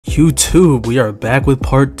YouTube, we are back with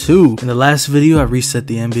part 2. In the last video, I reset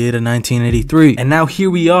the NBA to 1983, and now here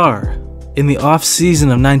we are, in the off-season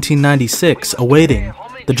of 1996, awaiting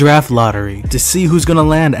the draft lottery to see who's gonna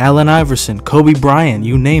land Allen Iverson, Kobe Bryant,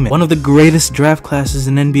 you name it. One of the greatest draft classes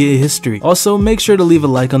in NBA history. Also, make sure to leave a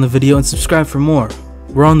like on the video and subscribe for more.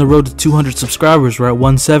 We're on the road to 200 subscribers, we're at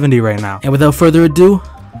 170 right now. And without further ado,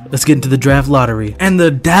 let's get into the draft lottery. And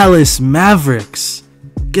the Dallas Mavericks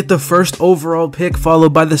get the first overall pick,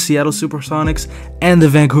 followed by the Seattle Supersonics and the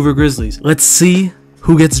Vancouver Grizzlies. Let's see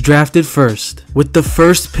who gets drafted first. With the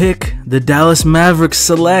first pick, the Dallas Mavericks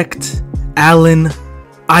select Allen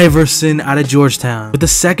Iverson out of Georgetown. With the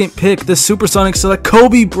second pick, the Supersonics select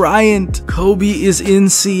Kobe Bryant. Kobe is in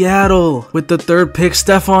Seattle. With the third pick,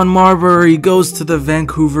 Stephon Marbury goes to the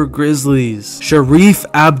Vancouver Grizzlies. Shareef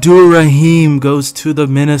Abdur-Rahim goes to the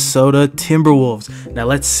Minnesota Timberwolves. Now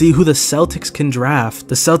let's see who the Celtics can draft.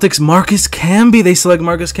 The Celtics, Marcus Camby. They select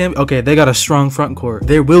Marcus Camby. Okay, they got a strong front court.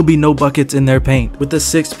 There will be no buckets in their paint. With the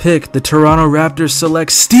sixth pick, the Toronto Raptors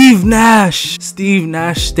select Steve Nash. Steve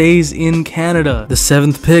Nash stays in Canada. The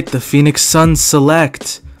seventh pick, the Phoenix Suns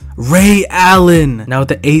select Ray Allen. Now with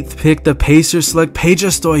the eighth pick, the Pacers select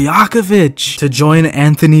Peja Stojakovic to join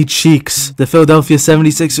Anthony Cheeks. The Philadelphia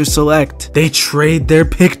 76ers select. They trade their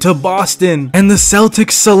pick to Boston. And the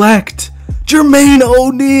Celtics select Jermaine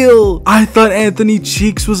O'Neal. I thought Anthony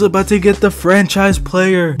Cheeks was about to get the franchise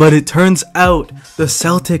player, but it turns out the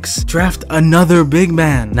Celtics draft another big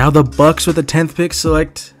man. Now the Bucks with the 10th pick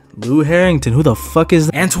select Lou Harrington. Who the fuck is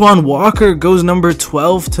that? Antoine Walker goes number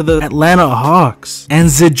 12 to the Atlanta Hawks. And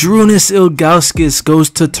Zydrunas Ilgauskas goes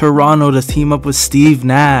to Toronto to team up with Steve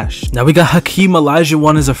Nash. Now we got Hakeem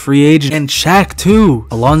Olajuwon as a free agent. And Shaq too.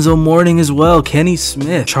 Alonzo Mourning as well. Kenny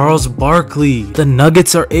Smith. Charles Barkley. The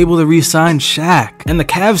Nuggets are able to re-sign Shaq. And the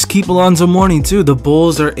Cavs keep Alonzo Mourning too. The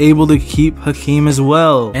Bulls are able to keep Hakeem as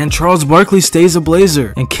well. And Charles Barkley stays a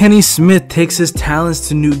Blazer. And Kenny Smith takes his talents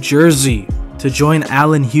to New Jersey to join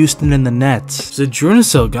Allen Houston in the Nets.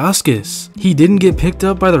 Zydrunas Ilgauskas. He didn't get picked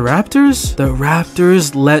up by the Raptors? The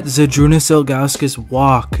Raptors let Zydrunas Ilgauskas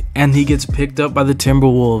walk, and he gets picked up by the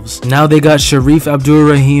Timberwolves. Now they got Shareef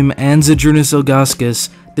Abdur-Rahim and Zydrunas Ilgauskas.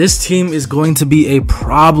 This team is going to be a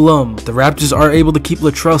problem. The Raptors are able to keep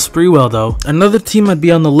Latrell Sprewell though. Another team I'd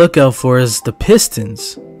be on the lookout for is the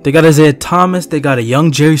Pistons. They got Isaiah Thomas, they got a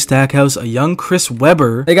young Jerry Stackhouse, a young Chris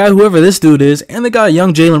Webber, they got whoever this dude is, and they got a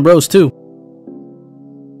young Jalen Rose too.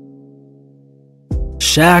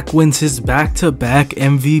 Shaq wins his back-to-back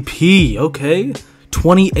MVP, okay?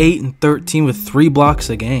 28 and 13 with 3 blocks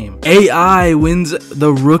a game. AI wins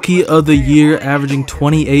the Rookie of the Year, averaging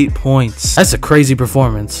 28 points. That's a crazy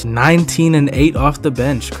performance. 19 and 8 off the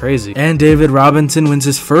bench, crazy. And David Robinson wins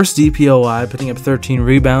his first DPOI, putting up 13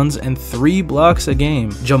 rebounds and 3 blocks a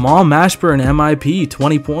game. Jamal Mashburn, MIP,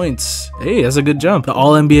 20 points. Hey, that's a good jump. The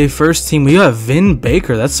All-NBA first team, we got Vin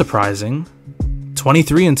Baker, that's surprising.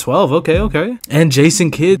 23 and 12, okay. And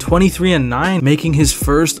Jason Kidd, 23 and 9, making his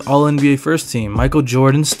first All-NBA first team. Michael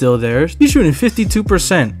Jordan still there. He's shooting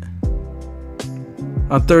 52%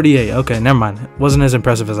 on 38. Okay, never mind. Wasn't as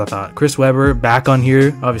impressive as I thought. Chris Webber back on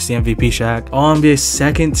here, obviously MVP Shaq. All-NBA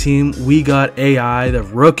second team, we got AI, the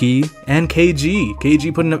rookie, and KG.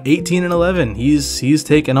 KG putting up 18 and 11. He's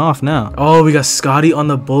taking off now. Oh, we got Scotty on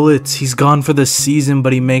the Bullets. He's gone for the season,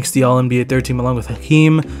 but he makes the All-NBA third team along with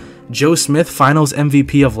Hakeem. Joe Smith, finals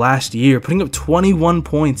MVP of last year, putting up 21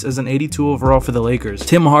 points as an 82 overall for the Lakers.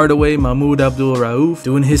 Tim Hardaway, Mahmoud Abdul-Rauf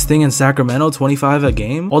doing his thing in Sacramento, 25 a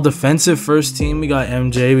game. All defensive first team, we got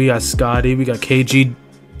MJ, we got Scotty, we got KG,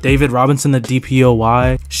 David Robinson, the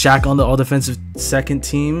DPOY, Shaq on the all defensive second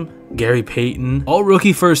team, Gary Payton, all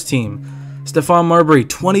rookie first team. Stephon Marbury,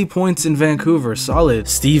 20 points in Vancouver, solid.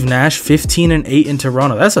 Steve Nash, 15 and 8 in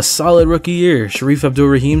Toronto. That's a solid rookie year. Shareef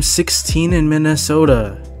Abdur-Rahim, 16 in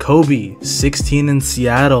Minnesota. Kobe, 16 in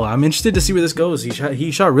Seattle. I'm interested to see where this goes. He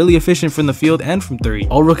shot really efficient from the field and from 3.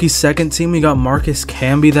 All rookie second team, we got Marcus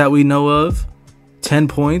Camby that we know of. 10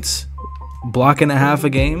 points, block and a half a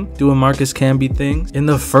game, doing Marcus Camby things. In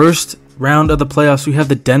the first round of the playoffs, we have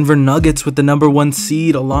the Denver Nuggets with the #1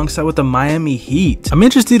 seed alongside with the Miami Heat. I'm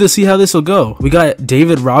interested to see how this will go. We got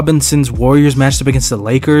David Robinson's Warriors matched up against the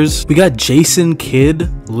Lakers. We got Jason Kidd,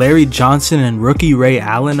 Larry Johnson, and rookie Ray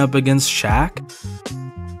Allen up against Shaq.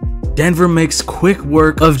 Denver makes quick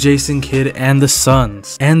work of Jason Kidd and the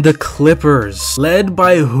Suns. And the Clippers, led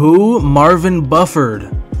by who? Marvin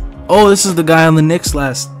Bufford. Oh, this is the guy on the Knicks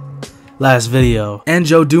last last video. And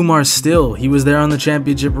Joe Dumars still, he was there on the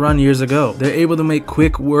championship run years ago. They're able to make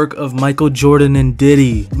quick work of Michael Jordan and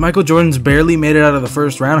Diddy. Michael Jordan's barely made it out of the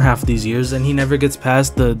first round half of these years, and he never gets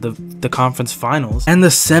past the conference finals. And the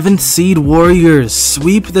 7th seed Warriors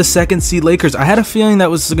sweep the 2nd seed Lakers. I had a feeling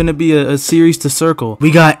that was going to be a series to circle.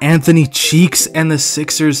 We got Anthony Cheeks and the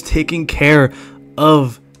Sixers taking care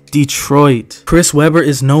of Detroit. Chris Webber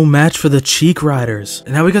is no match for the Cheek Riders.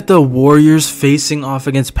 And now we got the Warriors facing off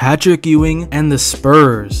against Patrick Ewing and the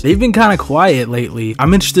Spurs. They've been kind of quiet lately.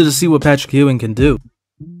 I'm interested to see what Patrick Ewing can do.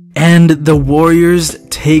 And the Warriors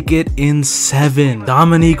take it in 7.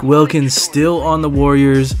 Dominique Wilkins still on the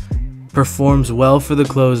Warriors, performs well for the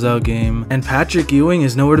closeout game, and Patrick Ewing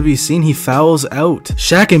is nowhere to be seen. He fouls out.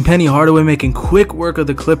 Shaq and Penny Hardaway making quick work of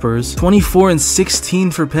the Clippers. 24 and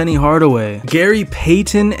 16 for Penny Hardaway. Gary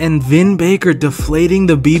Payton and Vin Baker deflating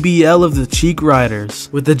the BBL of the Cheek Riders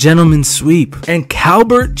with the gentleman's sweep. And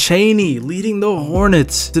Calbert Chaney leading the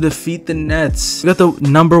Hornets to defeat the Nets. We got the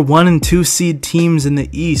number 1 and 2 seed teams in the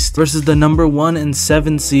East versus the number 1 and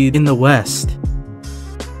 7 seed in the West.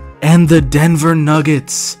 And the Denver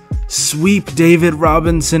Nuggets sweep David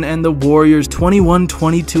Robinson and the Warriors. 21,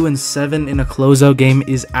 22, and 7 in a closeout game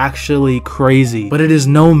is actually crazy, but it is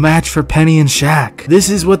no match for Penny and Shaq. This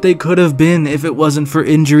is what they could have been if it wasn't for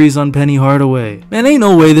injuries on Penny Hardaway. Man, ain't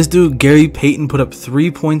no way this dude Gary Payton put up 3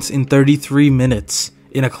 points in 33 minutes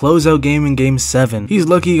in a closeout game in game 7. He's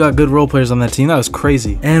lucky he got good role players on that team. That was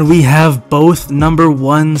crazy. And we have both number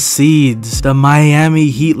 1 seeds, the Miami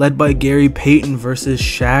Heat led by Gary Payton versus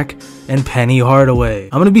Shaq and Penny Hardaway.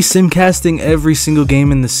 I'm gonna be simcasting every single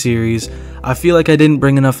game in the series. I feel like I didn't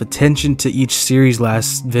bring enough attention to each series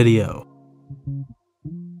last video.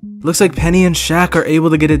 Looks like Penny and Shaq are able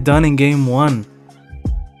to get it done in game 1.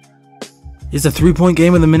 It's a 3-point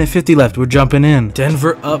game with a minute 50 left. We're jumping in.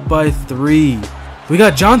 Denver up by 3. We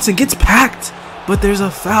got Johnson, gets packed, but there's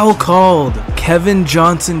a foul called. Kevin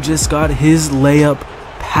Johnson just got his layup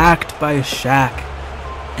packed by Shaq,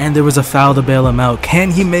 and there was a foul to bail him out.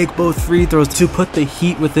 Can he make both free throws to put the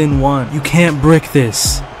Heat within 1? You can't brick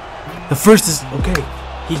this. The first is okay.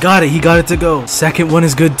 He got it to go. Second one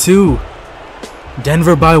is good too.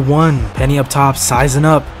 Denver by 1. Penny up top, sizing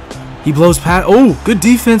up. He blows past. Oh, good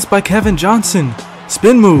defense by Kevin Johnson.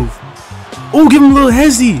 Spin move. Oh, give him a little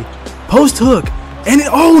hezzy. Post hook. And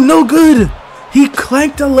oh, no good. He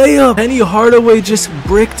clanked a layup. Penny Hardaway just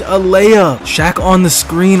bricked a layup. Shaq on the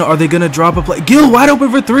screen. Are they going to drop a play? Gill wide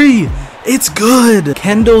open for 3. It's good.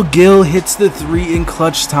 Kendall Gill hits the 3 in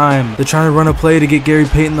clutch time. They're trying to run a play to get Gary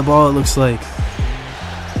Payton the ball, it looks like.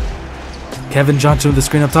 Kevin Johnson with the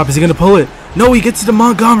screen up top. Is he going to pull it? No, he gets it to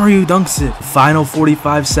Montgomery, who dunks it. Final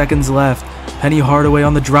 45 seconds left. Penny Hardaway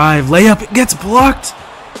on the drive. Layup. It gets blocked.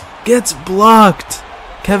 Gets blocked.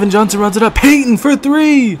 Kevin Johnson runs it up. Payton for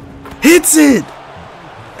 3. Hits it.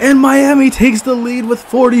 And Miami takes the lead with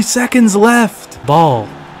 40 seconds left. Ball.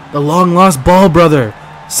 The long lost Ball brother.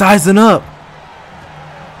 Sizing up.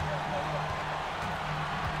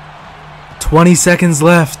 20 seconds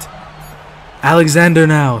left. Alexander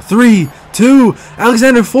now. 3, 2.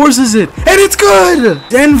 Alexander forces it. And it's good.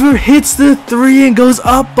 Denver hits the 3 and goes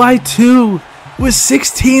up by 2 with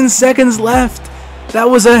 16 seconds left.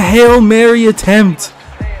 That was a Hail Mary attempt,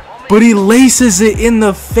 but he laces it in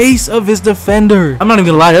the face of his defender. I'm not even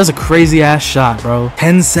gonna lie, that was a crazy ass shot, bro.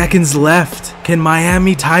 10 seconds left. Can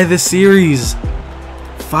Miami tie the series?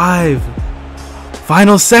 5.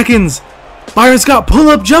 Final seconds. Byron Scott pull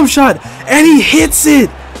up jump shot, and he hits it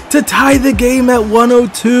to tie the game at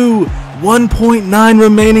 102. 1.9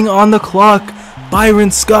 remaining on the clock.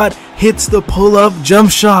 Byron Scott hits the pull up jump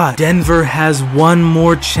shot. Denver has one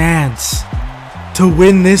more chance to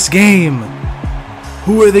win this game.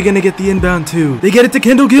 Who are they going to get the inbound to? They get it to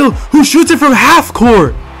Kendall Gill, who shoots it from half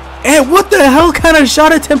court. And what the hell kind of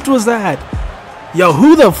shot attempt was that? Yo,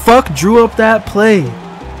 who the fuck drew up that play?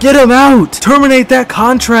 Get him out. Terminate that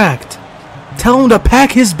contract. Tell him to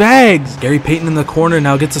pack his bags. Gary Payton in the corner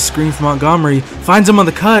now gets a screen from Montgomery. Finds him on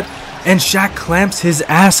the cut. And Shaq clamps his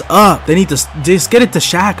ass up. They need to just get it to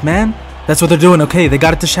Shaq, man. That's what they're doing. Okay, they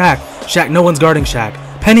got it to Shaq. Shaq, no one's guarding Shaq.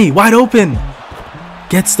 Penny, wide open.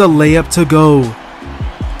 Gets the layup to go.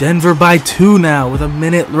 Denver by 2 now with a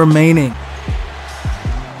minute remaining.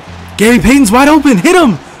 Gary Payton's wide open. Hit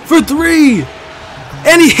him for 3.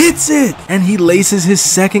 And he hits it. And he laces his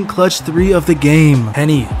second clutch 3 of the game.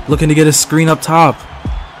 Penny looking to get a screen up top.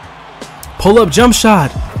 Pull up jump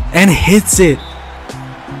shot. And hits it.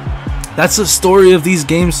 That's the story of these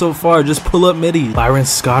games so far. Just pull up midi. Byron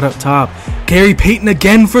Scott up top. Gary Payton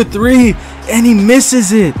again for 3. And he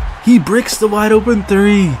misses it. He bricks the wide open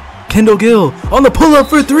 3. Kendall Gill on the pull-up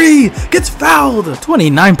for 3, gets fouled.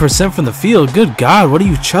 29% from the field. Good God, what are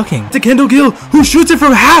you chucking? To Kendall Gill, who shoots it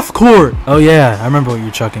from half court. Oh yeah, I remember what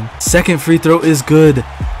you're chucking. Second free throw is good.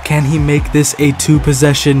 Can he make this a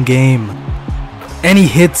 2-possession game? And he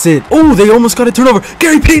hits it. Oh, they almost got a turnover.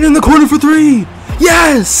 Gary Payton in the corner for 3.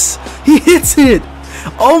 Yes, he hits it.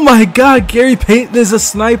 Oh my God, Gary Payton is a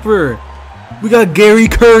sniper. We got Gary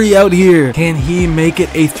Curry out here. Can he make it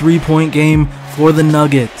a 3-point game for the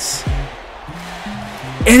Nuggets?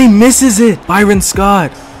 And he misses it. Byron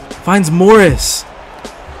Scott finds Morris,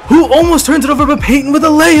 who almost turns it over, but Payton with a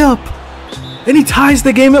layup. And he ties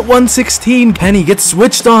the game at 116. Penny gets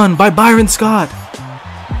switched on by Byron Scott.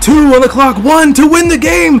 2 on the clock, 1 to win the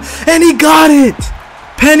game, and he got it.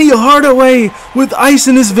 Penny Hardaway with ice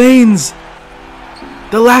in his veins.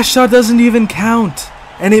 The last shot doesn't even count.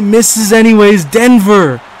 And it misses anyways.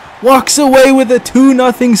 Denver walks away with a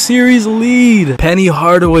 2-0 series lead. Penny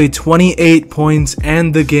Hardaway, 28 points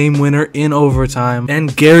and the game winner in overtime.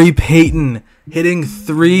 And Gary Payton hitting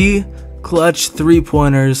 3 clutch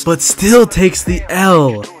 3-pointers, but still takes the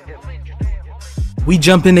L. We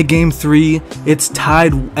jump into game 3. It's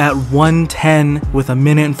tied at 110 with 1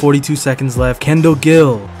 minute and 42 seconds left. Kendall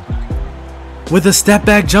Gill with a step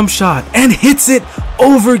back jump shot and hits it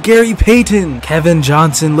over Gary Payton. Kevin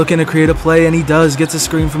Johnson looking to create a play, and he does. Gets a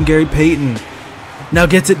screen from Gary Payton. Now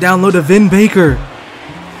gets it down low to Vin Baker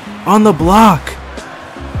on the block.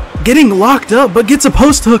 Getting locked up, but gets a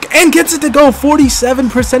post hook and gets it to go.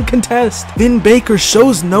 47% contest. Vin Baker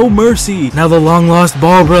shows no mercy. Now the long lost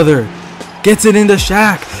Ball brother gets it into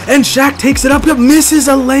Shaq, and Shaq takes it up but misses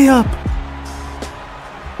a layup.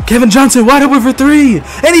 Kevin Johnson wide open for 3,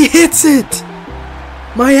 and he hits it.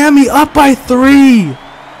 Miami up by 3.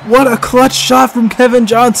 What a clutch shot from Kevin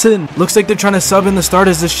Johnson. Looks like they're trying to sub in the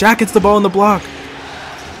starters as Shaq gets the ball in the block.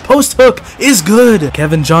 Post hook is good.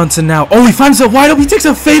 Kevin Johnson now. Oh, he finds it wide open. He takes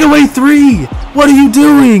a fadeaway 3. What are you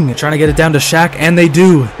doing? Trying to get it down to Shaq, and they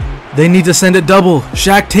do. They need to send it double.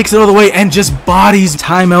 Shaq takes it all the way and just bodies.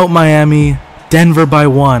 Timeout Miami. Denver by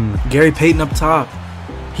 1. Gary Payton up top.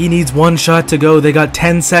 He needs 1 shot to go. They got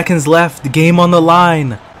 10 seconds left. The game on the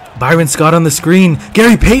line. Byron Scott on the screen.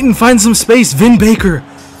 Gary Payton finds some space. Vin Baker.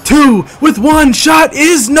 2 with 1 shot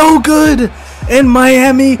is no good. And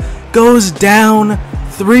Miami goes down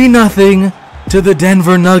 3-0 to the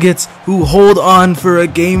Denver Nuggets, who hold on for a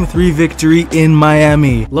Game 3 victory in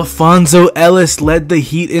Miami. LaFonso Ellis led the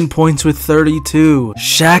Heat in points with 32.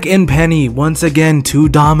 Shaq and Penny once again too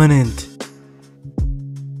dominant.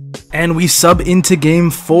 And we sub into Game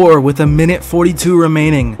 4 with 1 minute 42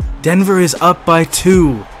 remaining. Denver is up by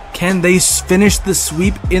 2. Can they finish the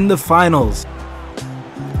sweep in the finals?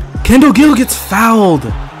 Kendall Gill gets fouled.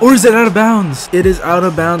 Or is it out of bounds? It is out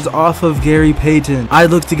of bounds off of Gary Payton. I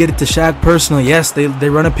look to get it to Shaq personally. Yes, they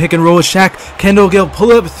run a pick and roll with Shaq. Kendall Gill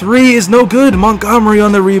pull up 3 is no good. Montgomery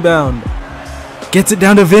on the rebound. Gets it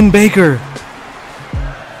down to Vin Baker.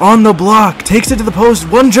 On the block. Takes it to the post.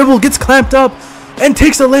 1 dribble. Gets clamped up. And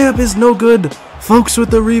takes a layup is no good. Folks with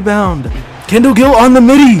the rebound. Kendall Gill on the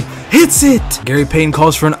midi. Hits it. Gary Payton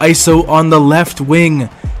calls for an ISO on the left wing.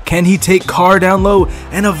 Can he take Carr down low?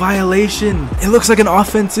 And a violation. It looks like an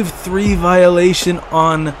offensive 3 violation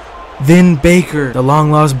on Vin Baker. The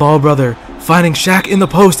long lost Ball brother finding Shaq in the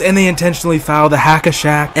post, and they intentionally foul the hack of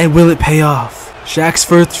Shaq. And will it pay off? Shaq's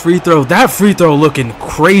first free throw. That free throw looking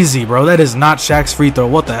crazy, bro. That is not Shaq's free throw.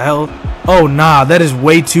 What the hell? Oh, nah. That is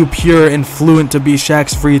way too pure and fluent to be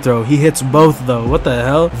Shaq's free throw. He hits both, though. What the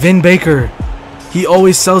hell? Vin Baker. He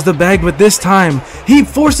always sells the bag, but this time he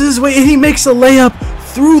forces his way and he makes a layup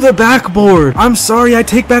through the backboard. I'm sorry, I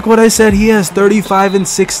take back what I said. He has 35 and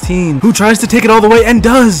 16. Who tries to take it all the way and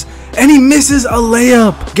does. And he misses a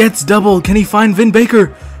layup. Gets doubled. Can he find Vin Baker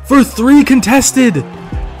for 3 contested?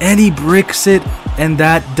 And he bricks it, and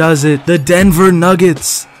that does it. The Denver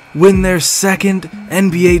Nuggets win their 2nd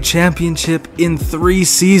NBA championship in 3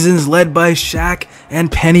 seasons, led by Shaq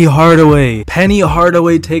and Penny Hardaway. Penny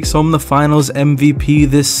Hardaway takes home the finals MVP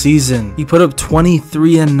this season. He put up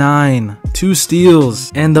 23 and 9, 2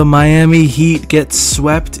 steals, and the Miami Heat get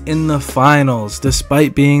swept in the finals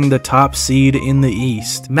despite being the top seed in the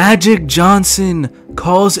East. Magic Johnson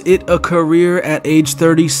calls it a career at age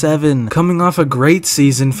 37, coming off a great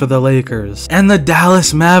season for the Lakers. And the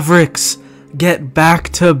Dallas Mavericks get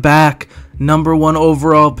back-to-back #1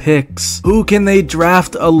 overall picks. Who can they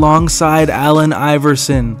draft alongside Allen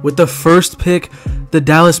Iverson? With the first pick, the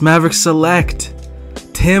Dallas Mavericks select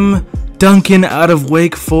Tim Duncan out of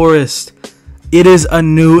Wake Forest. It is a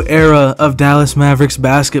new era of Dallas Mavericks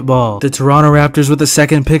basketball. The Toronto Raptors with the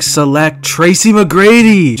second pick select Tracy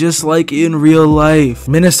McGrady, just like in real life.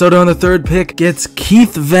 Minnesota on the third pick gets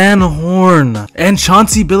Keith Van Horn. And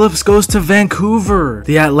Chauncey Billups goes to Vancouver.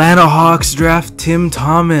 The Atlanta Hawks draft Tim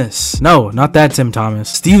Thomas. No, not that Tim Thomas.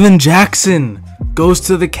 Steven Jackson goes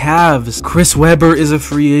to the Cavs. Chris Webber is a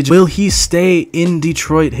free agent. Will he stay in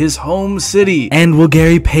Detroit, his home city? And will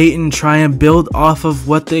Gary Payton try and build off of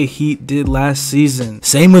what the Heat did last season?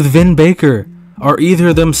 Same with Vin Baker. Are either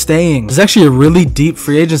of them staying? It's actually a really deep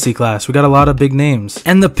free agency class. We got a lot of big names.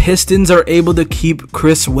 And the Pistons are able to keep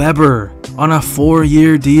Chris Webber on a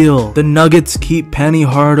 4-year deal. The Nuggets keep Penny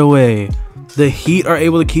Hardaway. The Heat are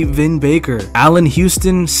able to keep Vin Baker. Allen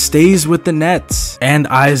Houston stays with the Nets. And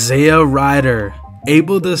Isaiah Ryder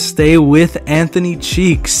able to stay with Anthony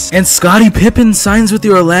Cheeks. And Scottie Pippen signs with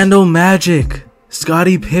the Orlando Magic.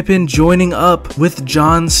 Scottie Pippen joining up with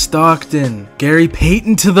John Stockton. Gary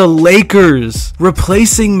Payton to the Lakers,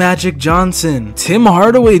 replacing Magic Johnson. Tim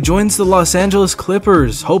Hardaway joins the Los Angeles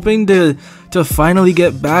Clippers, hoping to finally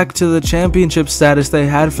get back to the championship status they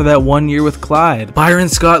had for that 1 year with Clyde. Byron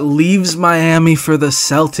Scott leaves Miami for the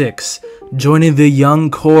Celtics, joining the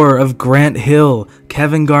young core of Grant Hill,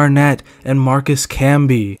 Kevin Garnett, and Marcus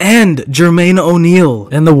Camby, and Jermaine O'Neal.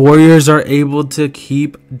 And the Warriors are able to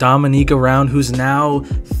keep Dominique around, who's now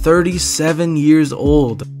 37 years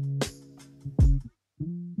old.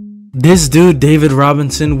 This dude, David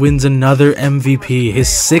Robinson, wins another MVP, his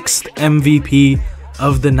 6th MVP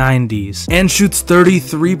of the 90s, and shoots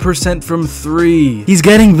 33% from 3. He's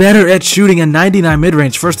getting better at shooting a 99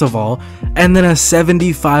 mid-range, first of all, and then a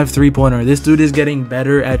 75 3-pointer. This dude is getting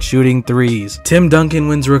better at shooting threes. Tim Duncan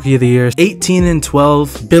wins Rookie of the Year, 18 and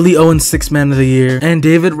 12. Billy Owens 6th Man of the Year, and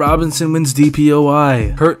David Robinson wins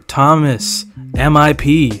DPOI. Kurt Thomas,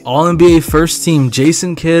 MIP. All-NBA First Team,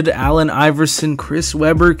 Jason Kidd, Allen Iverson, Chris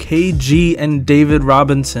Webber, KG, and David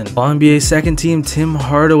Robinson. All-NBA Second Team, Tim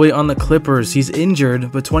Hardaway on the Clippers. He's injured,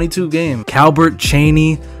 but 22 game. Calbert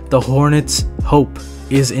Chaney, the Hornets' hope,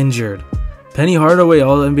 is injured. Penny Hardaway,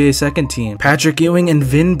 All-NBA Second Team. Patrick Ewing and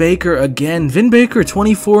Vin Baker again. Vin Baker,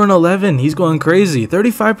 24 and 11. He's going crazy.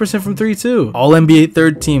 35% from 3 too. All-NBA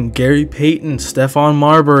Third Team. Gary Payton, Stephon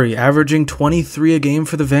Marbury, averaging 23 a game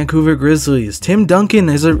for the Vancouver Grizzlies. Tim Duncan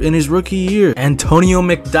is in his rookie year. Antonio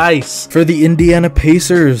McDyess for the Indiana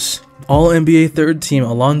Pacers. All-NBA Third Team.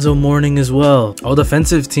 Alonzo Mourning as well.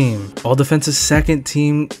 All-Defensive Team. All-Defensive Second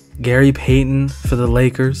Team. Gary Payton for the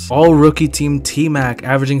Lakers. All-Rookie Team T-Mac,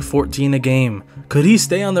 averaging 14 a game. Could he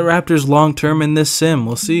stay on the Raptors long-term in this sim?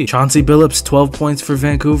 We'll see. Chauncey Billups, 12 points for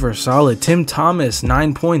Vancouver. Solid. Tim Thomas,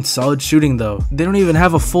 9 points. Solid shooting, though. They don't even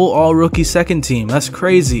have a full all-rookie second team. That's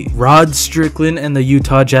crazy. Rod Strickland and the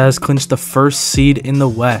Utah Jazz clinched the first seed in the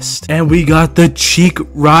West. And we got the Cheek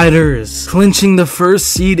Riders clinching the first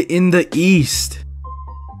seed in the East.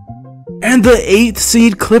 And the 8th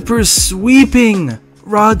seed Clippers sweeping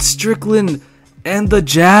Rod Strickland and the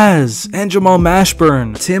Jazz and Jamal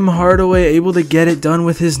Mashburn. Tim Hardaway able to get it done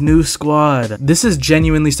with his new squad. This is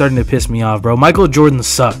genuinely starting to piss me off, bro. Michael Jordan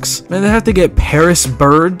sucks. Man, they have to get Paris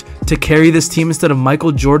Bird to carry this team instead of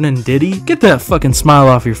Michael Jordan and Diddy. Get that fucking smile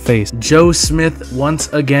off your face. Joe Smith,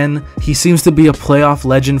 once again, he seems to be a playoff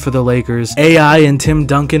legend for the Lakers. AI and Tim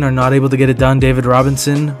Duncan are not able to get it done. David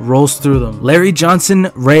Robinson rolls through them. Larry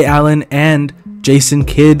Johnson, Ray Allen, and Jason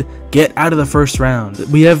Kidd get out of the first round.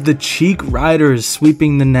 We have the Cheek Riders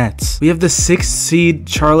sweeping the Nets. We have the 6th seed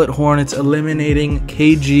Charlotte Hornets eliminating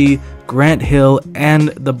KG, Grant Hill, and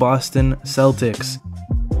the Boston Celtics.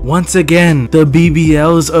 Once again, the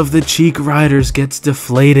BBLs of the Cheek Riders gets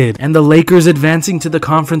deflated, and the Lakers advancing to the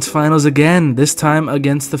conference finals again, this time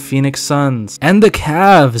against the Phoenix Suns. And the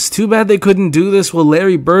Cavs, too bad they couldn't do this while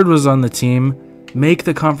Larry Bird was on the team, make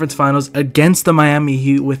the conference finals against the Miami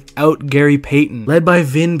Heat without Gary Payton, led by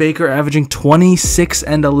Vin Baker averaging 26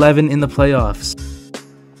 and 11 in the playoffs.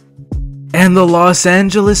 And the Los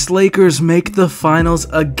Angeles Lakers make the finals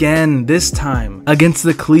again, this time against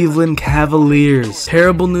the Cleveland Cavaliers.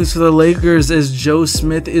 Terrible news for the Lakers as Joe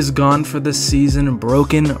Smith is gone for the season,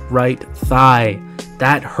 broken right thigh.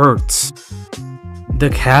 That hurts. The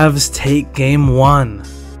Cavs take game 1.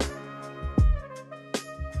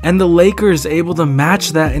 And the Lakers able to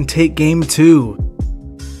match that and take game 2.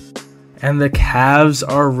 And the Cavs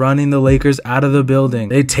are running the Lakers out of the building.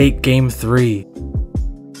 They take game 3.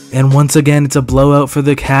 And once again, it's a blowout for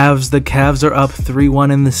the Cavs. The Cavs are up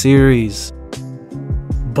 3-1 in the series.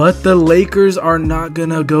 But the Lakers are not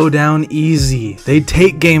gonna go down easy. They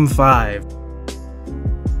take game 5.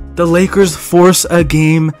 The Lakers force a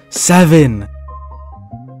game 7.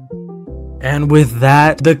 And with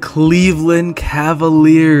that, the Cleveland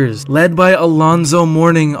Cavaliers, led by Alonzo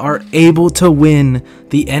Mourning, are able to win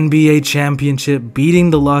the NBA championship, beating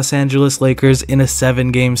the Los Angeles Lakers in a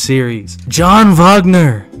 7-game series. John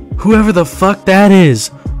Wagner, whoever the fuck that is,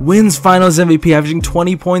 wins Finals MVP, averaging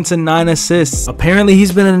 20 points and 9 assists. Apparently,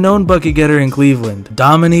 he's been a known bucket getter in Cleveland.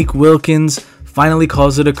 Dominique Wilkins finally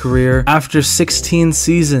calls it a career after 16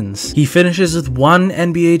 seasons. He finishes with 1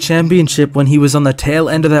 NBA championship when he was on the tail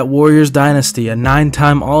end of that Warriors dynasty, a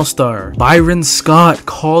 9-time All-Star. Byron Scott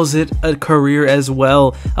calls it a career as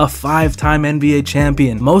well, a 5-time NBA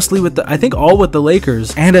champion, mostly with I think all with the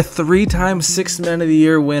Lakers, and a 3-time 6th Man of the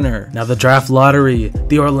Year winner. Now the draft lottery,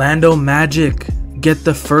 the Orlando Magic get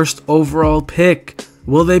the first overall pick.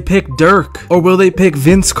 Will they pick Dirk, or will they pick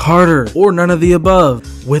Vince Carter, or none of the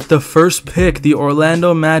above? With the first pick, the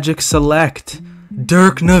Orlando Magic select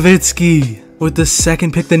Dirk Nowitzki. With the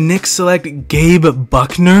second pick, the Knicks select Gabe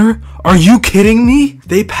Buckner. Are you kidding me?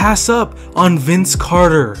 They pass up on Vince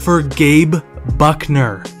Carter for Gabe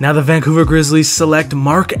Buckner. Now the Vancouver Grizzlies select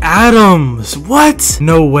Mark Adams. What?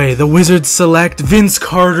 No way. The Wizards select Vince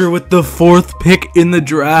Carter with the 4th pick in the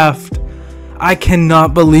draft. I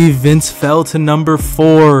cannot believe Vince fell to number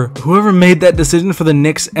 4. Whoever made that decision for the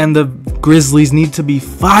Knicks and the Grizzlies need to be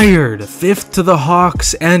fired. 5th to the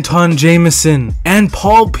Hawks, Anton Jameson. And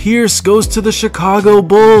Paul Pierce goes to the Chicago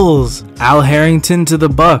Bulls. Al Harrington to the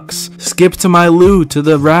Bucks. Skip to Mailou to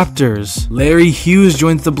the Raptors. Larry Hughes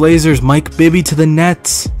joins the Blazers. Mike Bibby to the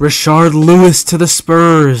Nets. Rashard Lewis to the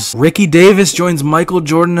Spurs. Ricky Davis joins Michael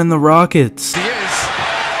Jordan and the Rockets.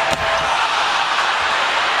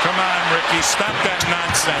 Stop that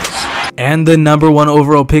nonsense. And the number 1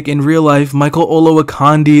 overall pick in real life, Michael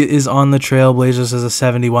Olowokandi, is on the Trailblazers as a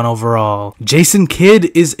 71 overall. Jason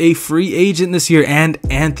Kidd is a free agent this year, and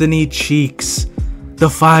Anthony Cheeks, the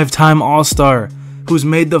 5-time All-Star, who's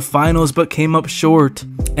made the finals but came up short.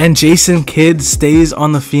 And Jason Kidd stays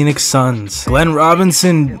on the Phoenix Suns. Glenn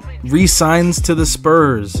Robinson re-signs to the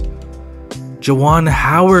Spurs. Juwan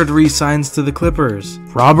Howard re-signs to the Clippers.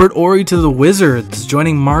 Robert Horry to the Wizards,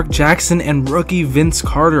 joining Mark Jackson and rookie Vince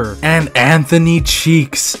Carter. And Anthony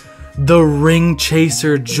Cheeks, the ring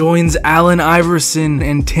chaser, joins Allen Iverson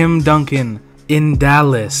and Tim Duncan in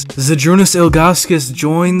Dallas. Zydrunas Ilgauskas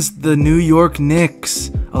joins the New York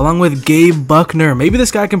Knicks, along with Gabe Buckner. Maybe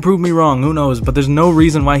this guy can prove me wrong, who knows, but there's no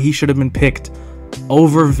reason why he should have been picked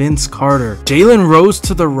over Vince Carter. Jalen Rose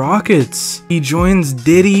to the Rockets. He joins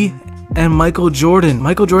Diddy and Michael Jordan.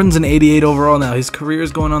 Michael Jordan's an 88 overall now. His career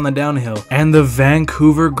is going on the downhill. And the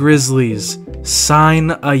Vancouver Grizzlies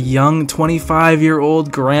sign a young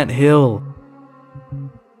 25-year-old Grant Hill.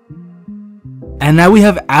 And now we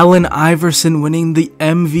have Allen Iverson winning the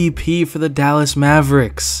MVP for the Dallas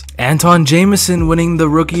Mavericks. Anton Jameson winning the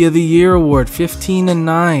Rookie of the Year award,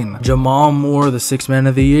 15-9. Jamal Moore, the 6th Man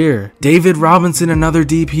of the Year. David Robinson, another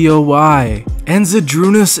DPOY. And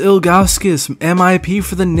Zydrunas Ilgauskas, MIP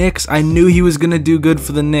for the Knicks. I knew he was going to do good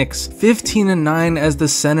for the Knicks. 15-9 as the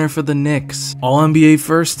center for the Knicks. All-NBA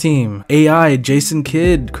first team. AI, Jason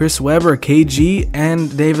Kidd, Chris Webber, KG,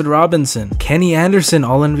 and David Robinson. Kenny Anderson,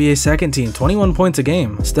 All-NBA second team, 21 points a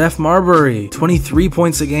game. Steph Marbury, 23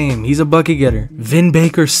 points a game. He's a bucket getter. Vin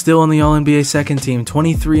Baker still on the All-NBA second team,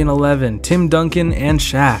 23-11. Tim Duncan and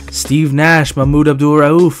Shaq. Steve Nash, Mahmoud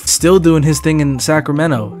Abdul-Rauf, still doing his thing in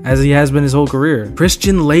Sacramento, as he has been his whole career.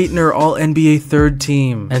 Christian Laettner, All-NBA third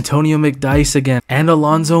team. Antonio McDyess again. And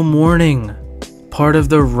Alonzo Mourning, part of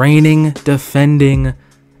the reigning, defending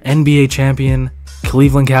NBA champion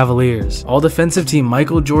Cleveland Cavaliers. All defensive team,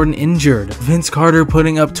 Michael Jordan injured. Vince Carter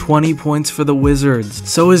putting up 20 points for the Wizards.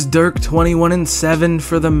 So is Dirk, 21-7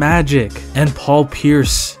 for the Magic. And Paul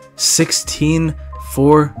Pierce, 16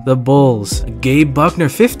 for the Bulls. Gabe Buckner,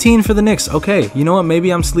 15 for the Knicks. Okay, you know what?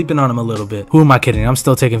 Maybe I'm sleeping on him a little bit. Who am I kidding? I'm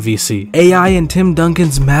still taking VC. AI and Tim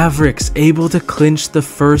Duncan's Mavericks able to clinch the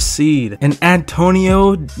first seed. And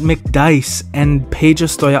Antonio McDyess and Peja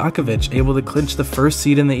Stojakovic able to clinch the first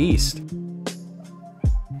seed in the East.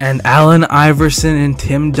 And Allen Iverson and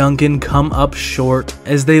Tim Duncan come up short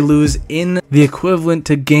as they lose in the equivalent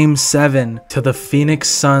to Game 7 to the Phoenix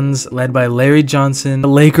Suns, led by Larry Johnson. The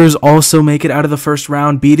Lakers also make it out of the first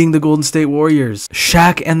round, beating the Golden State Warriors.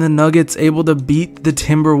 Shaq and the Nuggets able to beat the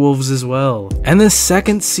Timberwolves as well. And the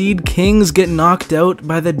second seed Kings get knocked out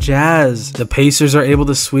by the Jazz. The Pacers are able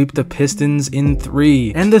to sweep the Pistons in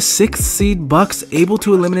 3. And the 6th seed Bucks able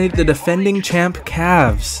to eliminate the defending champ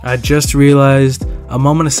Cavs. I just realized, a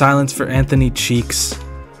moment of silence for Anthony Cheeks.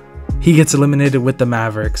 He gets eliminated with the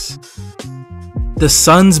Mavericks. The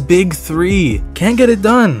Suns' big three can't get it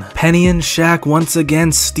done. Penny and Shaq once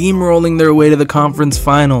again steamrolling their way to the conference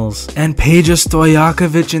finals. And Peja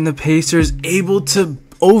Stojakovic and the Pacers able to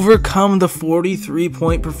overcome the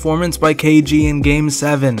 43-point performance by KG in Game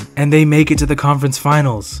 7, and they make it to the conference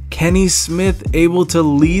finals. Kenny Smith able to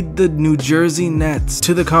lead the New Jersey Nets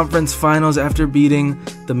to the conference finals after beating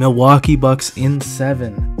the Milwaukee Bucks in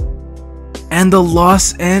 7. And the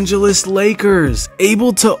Los Angeles Lakers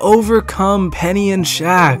able to overcome Penny and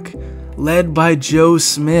Shaq, led by Joe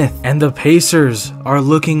Smith. And the Pacers are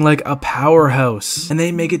looking like a powerhouse, and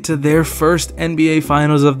they make it to their first NBA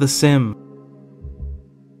Finals of the Sim.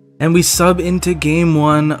 And we sub into Game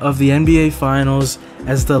 1 of the NBA Finals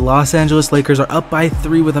as the Los Angeles Lakers are up by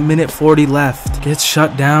 3 with 1:40 left. Gets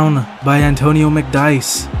shut down by Antonio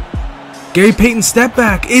McDyess. Gary Payton's step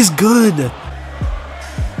back is good.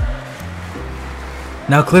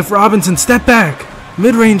 Now Cliff Robinson step back.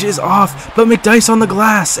 Mid-range is off, but McDyess on the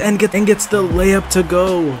glass and gets the layup to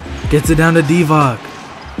go. Gets it down to Divac.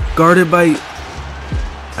 Guarded by,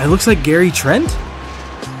 it looks like Gary Trent?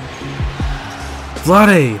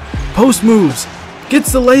 Vlade, post moves,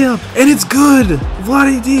 gets the layup, and it's good!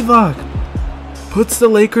 Vlade Divac puts the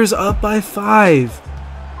Lakers up by 5.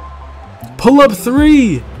 Pull up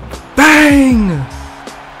 3! Bang!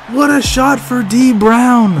 What a shot for D.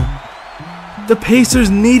 Brown! The Pacers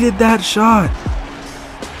needed that shot.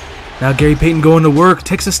 Now Gary Payton going to work,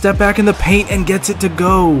 takes a step back in the paint and gets it to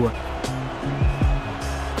go.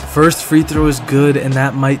 First free throw is good, and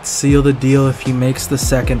that might seal the deal if he makes the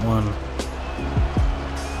second one.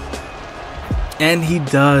 And he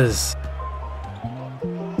does.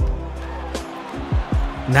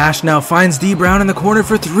 Nash now finds D. Brown in the corner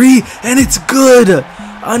for 3, and it's good!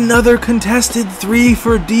 Another contested 3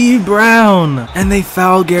 for D. Brown, and they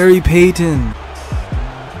foul Gary Payton.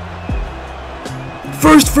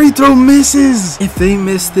 First free throw misses! If they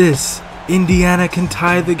miss this, Indiana can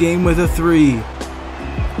tie the game with a 3.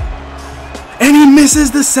 And he misses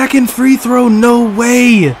the second free throw, no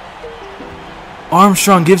way!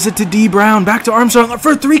 Armstrong gives it to D. Brown, back to Armstrong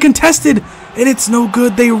for 3 contested, and it's no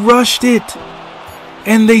good, they rushed it.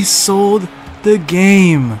 And they sold the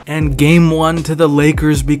game. And Game 1 to the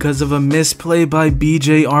Lakers because of a misplay by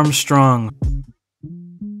BJ Armstrong.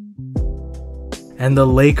 And the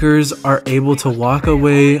Lakers are able to walk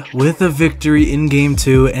away with a victory in Game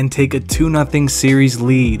 2 and take a 2-0 series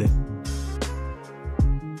lead.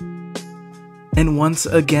 And once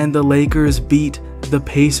again, the Lakers beat the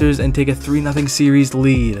Pacers and take a 3-0 series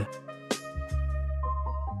lead.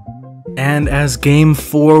 And as Game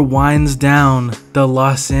 4 winds down, the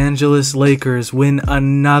Los Angeles Lakers win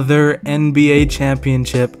another NBA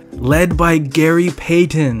championship led by Gary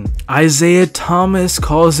Payton. Isaiah Thomas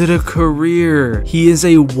calls it a career. He is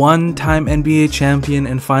a one-time NBA champion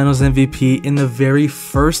and Finals MVP in the very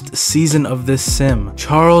first season of this sim.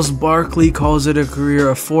 Charles Barkley calls it a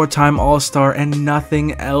career, a 4-time All-Star, and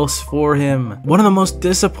nothing else for him. One of the most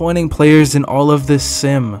disappointing players in all of this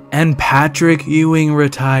sim. And Patrick Ewing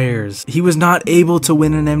retires. He was not able to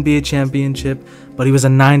win an NBA championship, but he was a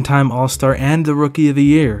 9-time All-Star and the Rookie of the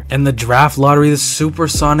Year. And the draft lottery, the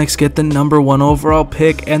Supersonics get the #1 overall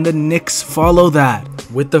pick, and the Knicks follow that.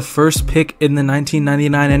 With the first pick in the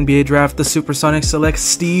 1999 NBA draft, the Supersonics select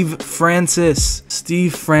Steve Francis.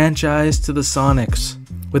 Steve franchised to the Sonics.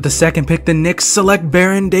 With the second pick, the Knicks select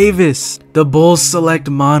Baron Davis. The Bulls select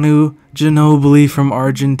Manu Ginobili from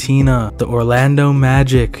Argentina. The Orlando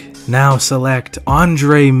Magic now select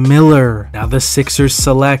Andre Miller. Now the Sixers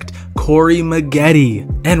select Corey Maggette.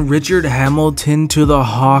 And Richard Hamilton to the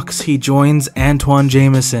Hawks. He joins Antoine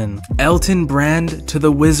Jameson. Elton Brand to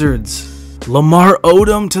the Wizards. Lamar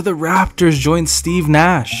Odom to the Raptors joins Steve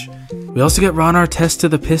Nash. We also get Ron Artest to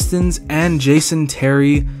the Pistons and Jason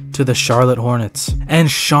Terry to the Charlotte Hornets. And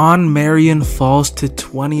Sean Marion falls to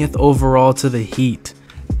 20th overall to the Heat.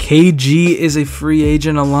 KG is a free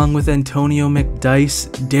agent along with Antonio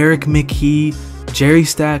McDyess, Derek McKee, Jerry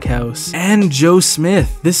Stackhouse, and Joe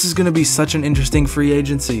Smith. This is going to be such an interesting free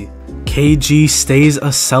agency. KG stays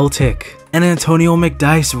a Celtic, and Antonio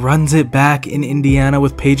McDyess runs it back in Indiana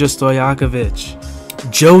with Peja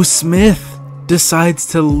Stojakovic. Joe Smith decides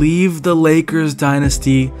to leave the Lakers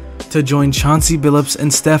dynasty to join Chauncey Billups and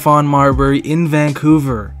Stephon Marbury in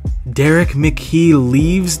Vancouver. Derek McKee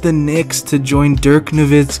leaves the Knicks to join Dirk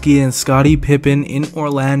Nowitzki and Scottie Pippen in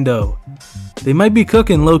Orlando. They might be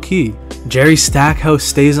cooking low-key. Jerry Stackhouse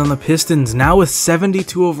stays on the Pistons, now with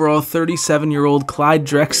 72 overall 37-year-old Clyde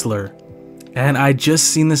Drexler. And I just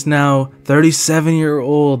seen this now,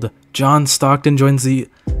 37-year-old John Stockton joins the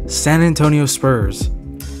San Antonio Spurs.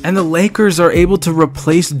 And the Lakers are able to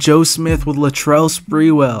replace Joe Smith with Latrell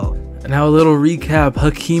Sprewell. Now a little recap,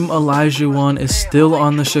 Hakeem Olajuwon is still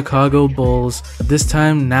on the Chicago Bulls, this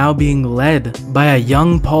time now being led by a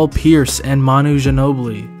young Paul Pierce and Manu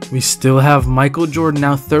Ginobili. We still have Michael Jordan,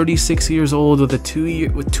 now 36 years old with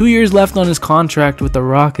 2 years left on his contract with the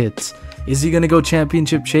Rockets. Is he going to go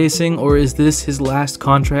championship chasing, or is this his last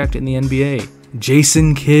contract in the NBA?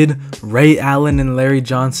 Jason Kidd, Ray Allen, and Larry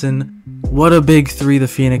Johnson. What a big three the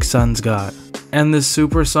Phoenix Suns got. And the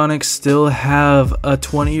Supersonics still have a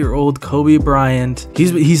 20-year-old Kobe Bryant.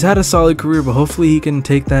 He's had a solid career, but hopefully he can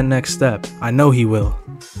take that next step. I know he will.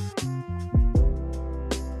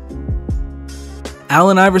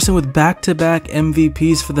 Allen Iverson with back-to-back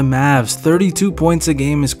MVPs for the Mavs. 32 points a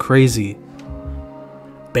game is crazy.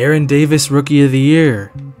 Baron Davis, Rookie of the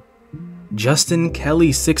Year. Justin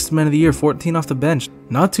Kelly, 6th Man of the Year, 14 off the bench.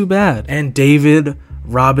 Not too bad. And David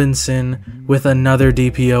Robinson with another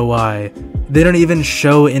DPOY. They don't even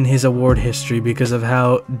show in his award history because of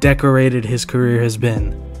how decorated his career has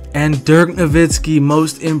been. And Dirk Nowitzki,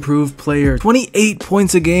 Most Improved Player. 28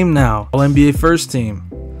 points a game now. All-NBA first team.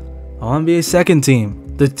 All-NBA second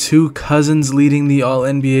team. The two cousins leading the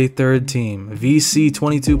All-NBA third team. VC,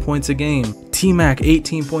 22 points a game. T-Mac,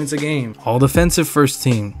 18 points a game. All-Defensive first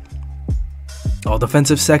team.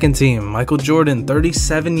 All-Defensive second team. Michael Jordan,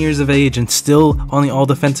 37 years of age and still on the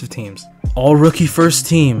All-Defensive teams. All-Rookie first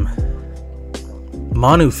team.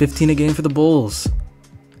 Manu, 15 a game for the Bulls.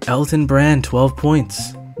 Elton Brand, 12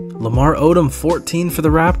 points. Lamar Odom, 14 for the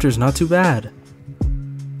Raptors, not too bad.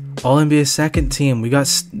 All-NBA second team, we got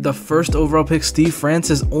the first overall pick, Steve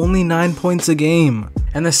Francis, only 9 points a game.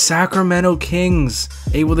 And the Sacramento Kings,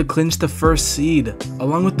 able to clinch the first seed,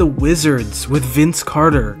 along with the Wizards with Vince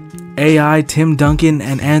Carter. AI, Tim Duncan,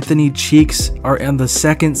 and Anthony Cheeks are on the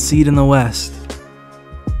second seed in the West.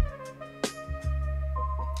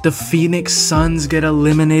 The Phoenix Suns get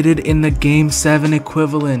eliminated in the Game 7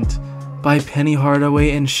 equivalent by Penny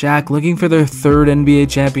Hardaway and Shaq, looking for their third NBA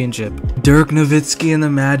championship. Dirk Nowitzki and the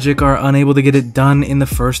Magic are unable to get it done in the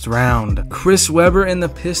first round. Chris Webber and the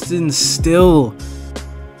Pistons still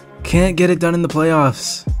can't get it done in the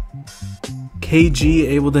playoffs. KG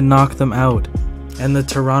able to knock them out. And the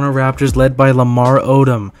Toronto Raptors, led by Lamar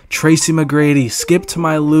Odom, Tracy McGrady, Skip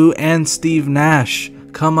Tomailu, and Steve Nash,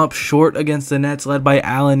 come up short against the Nets, led by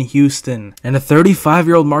Allen Houston. And a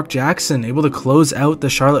 35-year-old Mark Jackson able to close out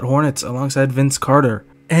the Charlotte Hornets alongside Vince Carter.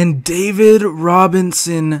 And David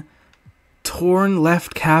Robinson, torn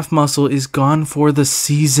left calf muscle, is gone for the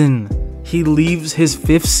season. He leaves his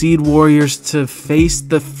 5th seed Warriors to face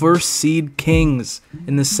the 1st seed Kings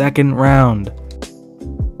in the second round.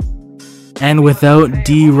 And without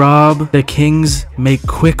D-Rob, the Kings make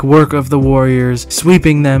quick work of the Warriors,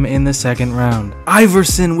 sweeping them in the second round.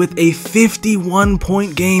 Iverson with a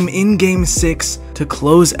 51-point game in Game 6 to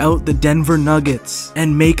close out the Denver Nuggets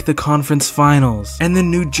and make the conference finals. And the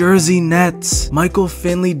New Jersey Nets, Michael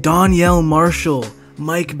Finley, Donyell Marshall,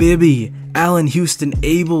 Mike Bibby, Allen Houston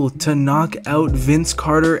able to knock out Vince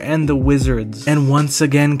Carter and the Wizards. And once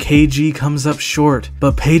again, KG comes up short,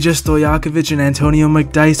 but Peja Stojakovic and Antonio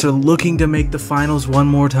McDyess are looking to make the finals one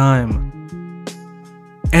more time.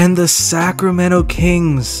 And the Sacramento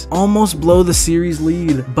Kings almost blow the series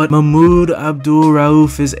lead, but Mahmoud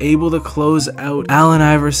Abdul-Rauf is able to close out Allen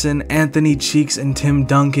Iverson, Anthony Cheeks, and Tim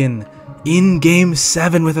Duncan in Game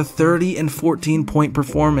 7 with a 30 and 14 point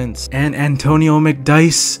performance. And Antonio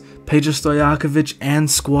McDyess, Peja Stojakovic, and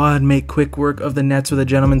squad make quick work of the Nets with a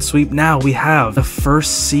gentleman's sweep. Now we have the 1st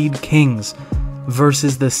seed Kings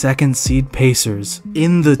versus the 2nd seed Pacers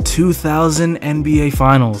in the 2000 NBA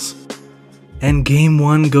Finals. And Game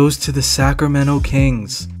 1 goes to the Sacramento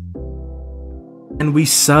Kings. And we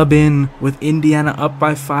sub in with Indiana up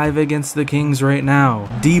by 5 against the Kings right now.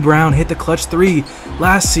 D Brown hit the clutch 3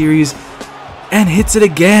 last series and hits it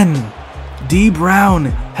again. D Brown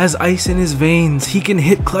has ice in his veins. He can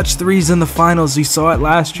hit clutch 3s in the finals. We saw it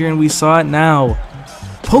last year and we saw it now.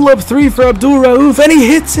 Pull up 3 for Abdul-Rauf and he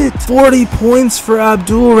hits it. 40 points for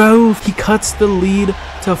Abdul-Rauf. He cuts the lead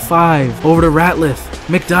to 5. Over to Ratliff,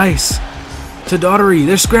 McDyess, to Daughtery.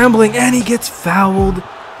 They're scrambling and he gets fouled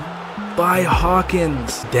by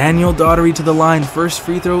Hawkins. Daniel Daughtery to the line. First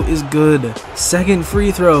free throw is good. Second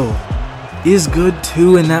free throw is good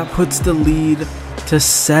too, and that puts the lead to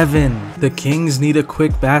 7. The Kings need a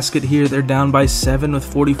quick basket here. They're down by 7 with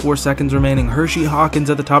 44 seconds remaining. Hershey Hawkins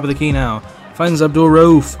at the top of the key now. Finds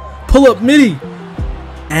Abdul-Rauf. Pull up midi.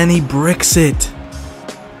 And he bricks it.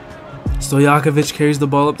 Stojakovic carries the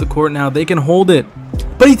ball up the court now. They can hold it.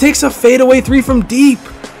 But he takes a fadeaway 3 from deep.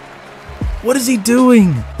 What is he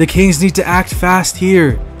doing? The Kings need to act fast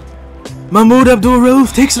here. Mahmoud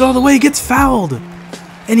Abdul-Rauf takes it all the way, gets fouled.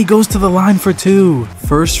 And he goes to the line for 2.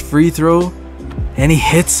 First free throw, and he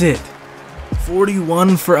hits it.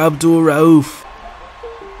 41 for Abdul Rauf.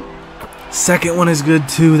 Second one is good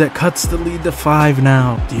too. That cuts the lead to 5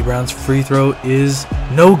 now. D Brown's free throw is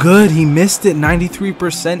no good. He missed it.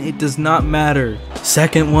 93%. It does not matter.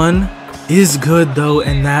 Second one is good though,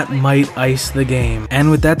 and that might ice the game. And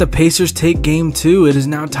with that, the Pacers take game 2. It is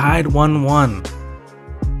now tied 1-1.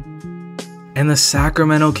 And the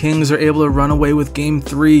Sacramento Kings are able to run away with game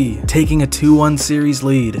 3, taking a 2-1 series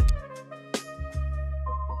lead.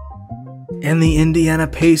 And the Indiana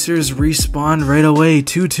Pacers respawn right away,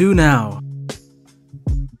 2-2 now.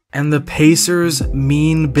 And the Pacers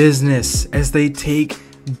mean business as they take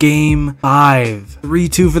game 5.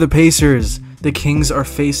 3-2 for the Pacers. The Kings are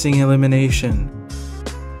facing elimination.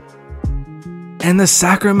 And the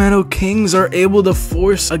Sacramento Kings are able to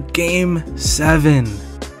force a game 7.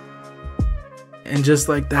 And just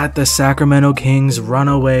like that, the Sacramento Kings run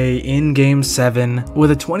away in game 7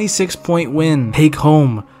 with a 26-point win, take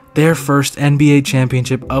home their first NBA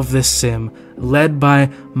championship of this sim, led by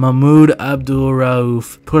Mahmoud Abdul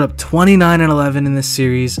Rauf. Put up 29 and 11 in this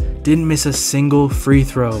series, didn't miss a single free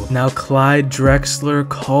throw. Now Clyde Drexler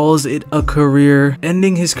calls it a career,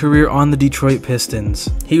 ending his career on the Detroit Pistons.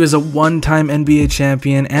 He was a one-time NBA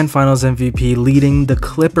champion and Finals MVP, leading the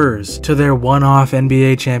Clippers to their one-off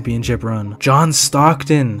NBA championship run. John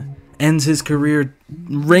Stockton ends his career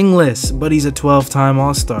ringless, but he's a 12-time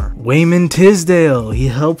All-Star. Wayman Tisdale, he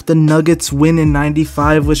helped the Nuggets win in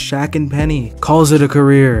 '95 with Shaq and Penny, calls it a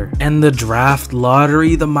career. And the draft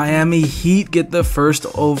lottery, the Miami Heat get the first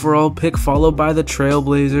overall pick, followed by the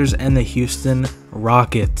Trailblazers and the Houston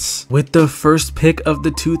Rockets. With the first pick of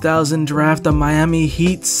the 2000 draft, the Miami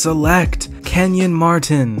Heat select Kenyon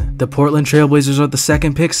Martin. The Portland Trailblazers are the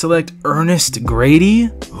second pick, select Ernest Grady.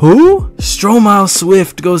 Who? Stromile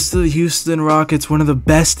Swift goes to the Houston Rockets, one of the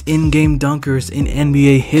best in-game dunkers in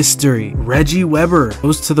NBA history. Reggie Weber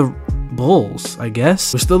goes to the Bulls, I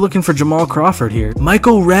guess. We're still looking for Jamal Crawford here.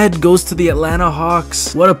 Michael Redd goes to the Atlanta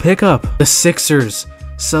Hawks. What a pickup. The Sixers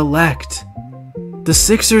select. The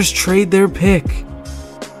Sixers trade their pick,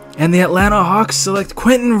 and the Atlanta Hawks select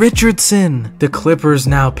Quentin Richardson. The Clippers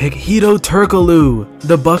now pick Hedo Turkoglu.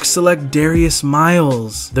 The Bucks select Darius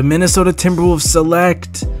Miles. The Minnesota Timberwolves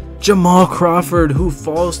select Jamal Crawford, who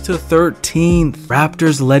falls to 13th.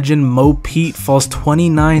 Raptors legend Mo Pete falls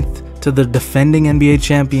 29th to the defending NBA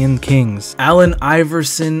champion Kings. Allen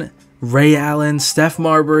Iverson, Ray Allen, Steph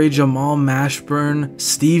Marbury, Jamal Mashburn,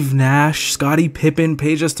 Steve Nash, Scottie Pippen,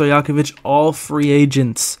 Peja Stojakovic, all free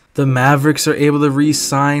agents. The Mavericks are able to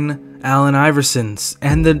re-sign Allen Iverson,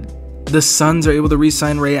 and the Suns are able to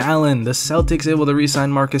re-sign Ray Allen. The Celtics able to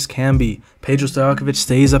re-sign Marcus Camby. Peja Stojakovic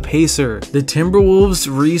stays a Pacer. The Timberwolves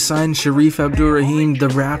re-sign Sharif Abdul-Rahim. The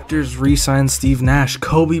Raptors re-sign Steve Nash.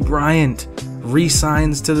 Kobe Bryant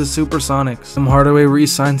re-signs to the Supersonics. Tim Hardaway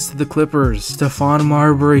re-signs to the Clippers. Stephon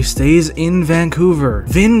Marbury stays in Vancouver.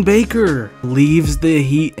 Vin Baker leaves the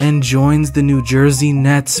Heat and joins the New Jersey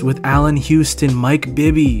Nets with Allen Houston, Mike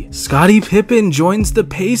Bibby. Scottie Pippen joins the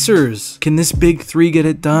Pacers. Can this big three get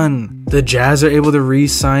it done? The Jazz are able to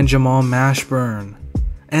re-sign Jamal Mashburn.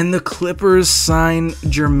 And the Clippers sign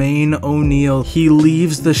Jermaine O'Neal. He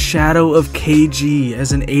leaves the shadow of KG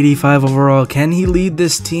as an 85 overall. Can he lead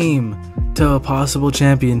this team to a possible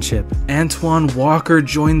championship? Antoine Walker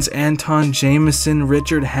joins Anton Jameson,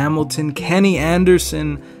 Richard Hamilton, Kenny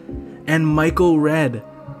Anderson, and Michael Redd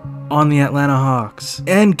on the Atlanta Hawks.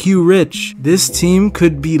 And Q Rich. This team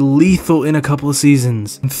could be lethal in a couple of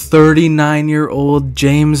seasons. 39-year-old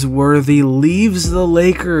James Worthy leaves the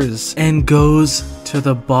Lakers and goes to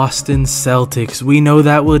the Boston Celtics. We know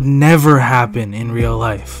that would never happen in real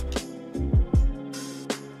life.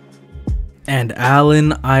 And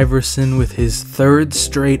Allen Iverson with his third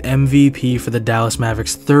straight MVP for the Dallas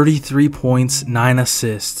Mavericks, 33 points, 9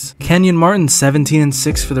 assists. Kenyon Martin, 17 and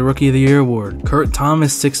 6 for the Rookie of the Year award. Kurt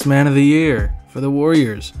Thomas, 6th Man of the Year for the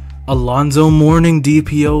Warriors. Alonzo Mourning,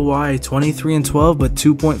 DPOY, 23 and 12, but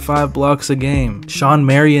 2.5 blocks a game. Sean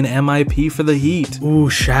Marion, MIP for the Heat. Ooh,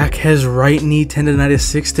 Shaq has right knee tendonitis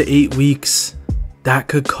 6 to 8 weeks. That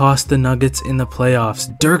could cost the Nuggets in the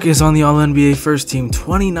playoffs. Dirk is on the All-NBA first team,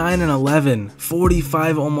 29 and 11,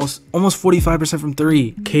 45, almost 45% from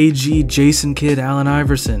 3. KG, Jason Kidd, Allen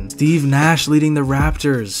Iverson. Steve Nash leading the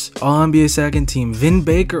Raptors, All-NBA second team. Vin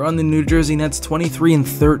Baker on the New Jersey Nets, 23 and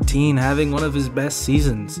 13, having one of his best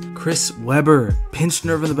seasons. Chris Webber, pinched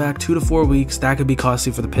nerve in the back, 2 to 4 weeks. That could be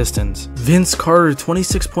costly for the Pistons. Vince Carter,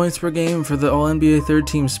 26 points per game for the All-NBA third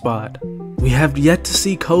team spot. We have yet to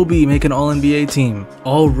see Kobe make an All-NBA team.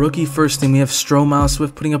 All-rookie first team, we have Stromile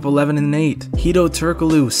Swift putting up 11 and 8. Hedo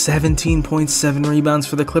Turkoglu, 17.7 rebounds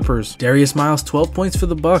for the Clippers. Darius Miles, 12 points for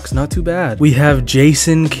the Bucks, not too bad. We have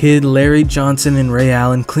Jason Kidd, Larry Johnson, and Ray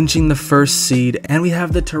Allen clinching the first seed, and we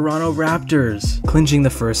have the Toronto Raptors clinching the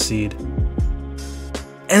first seed.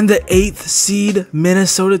 And the 8th seed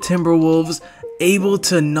Minnesota Timberwolves able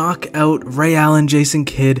to knock out Ray Allen, Jason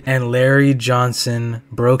Kidd, and Larry Johnson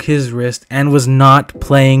broke his wrist and was not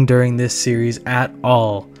playing during this series at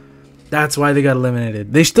all. That's why they got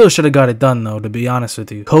eliminated. They still should have got it done though, to be honest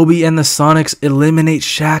with you. Kobe and the Sonics eliminate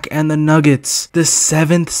Shaq and the Nuggets. The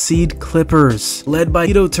 7th seed Clippers, led by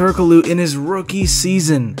Hedo Turkoglu in his rookie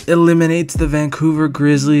season, eliminates the Vancouver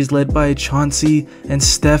Grizzlies, led by Chauncey and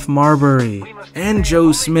Steph Marbury. And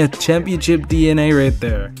Joe Smith, championship DNA right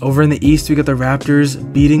there. Over in the East, we got the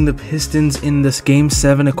Raptors beating the Pistons in this Game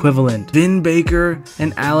 7 equivalent. Vin Baker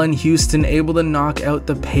and Allen Houston able to knock out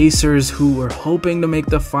the Pacers, who were hoping to make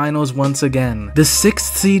the finals once again. The 6th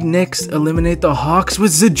seed Knicks eliminate the Hawks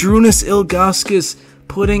with Zydrunas Ilgauskas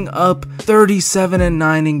putting up 37 and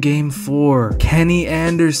 9 in Game 4. Kenny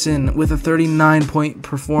Anderson with a 39-point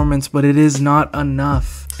performance, but it is not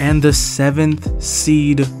enough. And the 7th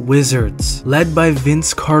seed Wizards, led by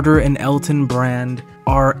Vince Carter and Elton Brand,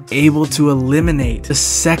 are able to eliminate the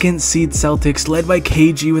 2nd seed Celtics, led by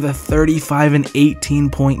KG with a 35 and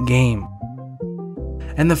 18-point game.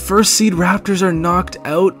 And the 1st seed Raptors are knocked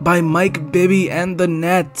out by Mike Bibby and the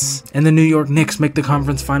Nets. And the New York Knicks make the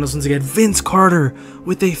conference finals once again. Vince Carter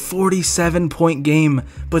with a 47-point game,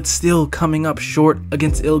 but still coming up short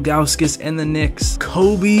against Ilgauskas and the Knicks.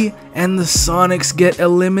 Kobe and the Sonics get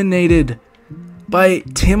eliminated by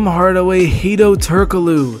Tim Hardaway, Hedo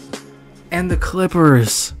Turkoglu, and the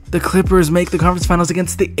Clippers. The Clippers make the conference finals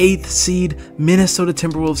against the 8th seed Minnesota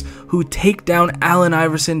Timberwolves, who take down Allen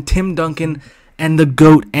Iverson, Tim Duncan, and the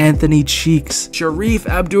GOAT Anthony Cheeks. Sharif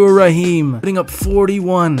Abdur-Rahim putting up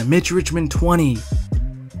 41, Mitch Richmond 20,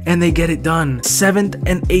 and they get it done. 7th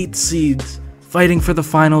and 8th seeds fighting for the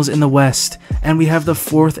finals in the West, and we have the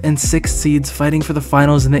 4th and 6th seeds fighting for the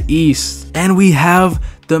finals in the East. And we have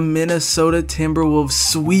the Minnesota Timberwolves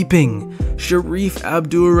sweeping Sharif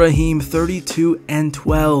Abdur-Rahim 32 and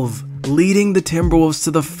 12, leading the Timberwolves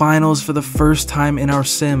to the finals for the first time in our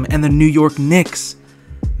sim. And the New York Knicks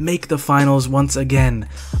make the finals once again,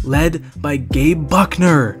 led by Gabe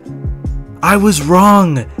Buckner. I was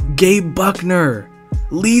wrong. Gabe Buckner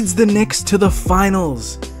leads the Knicks to the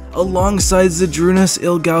finals alongside Zydrunas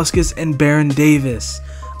Ilgauskas and Baron Davis.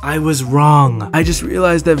 I was wrong. I just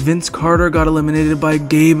realized that Vince Carter got eliminated by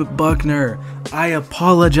Gabe Buckner. I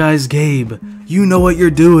apologize, Gabe. You know what you're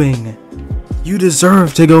doing. You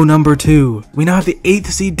deserve to go number 2. We now have the 8th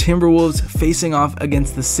seed Timberwolves facing off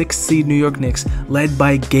against the 6th seed New York Knicks, led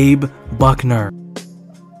by Gabe Buckner.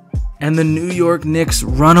 And the New York Knicks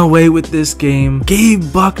run away with this game. Gabe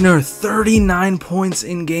Buckner, 39 points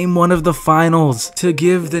in Game 1 of the finals to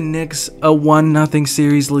give the Knicks a 1-0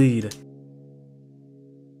 series lead.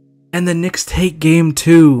 And the Knicks take Game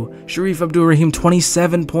 2. Sharif Abdur-Rahim,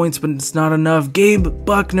 27 points, but it's not enough. Gabe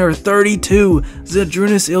Buckner, 32.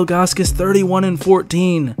 Zydrunas Ilgauskas, 31 and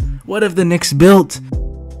 14. What have the Knicks built?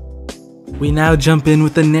 We now jump in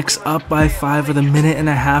with the Knicks up by 5 with a minute and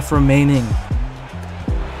a half remaining.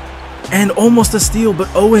 And almost a steal,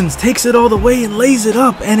 but Owens takes it all the way and lays it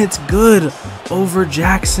up, and it's good over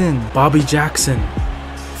Jackson. Bobby Jackson,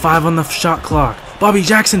 5 on the shot clock. Bobby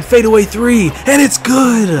Jackson fadeaway 3, and it's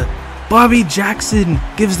good! Bobby Jackson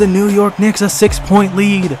gives the New York Knicks a 6-point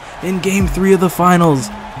lead in Game 3 of the finals.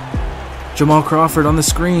 Jamal Crawford on the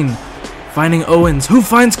screen, finding Owens, who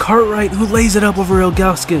finds Cartwright, who lays it up over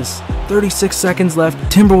Ilgauskas. 36 seconds left,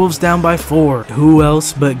 Timberwolves down by 4. Who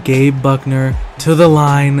else but Gabe Buckner to the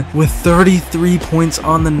line with 33 points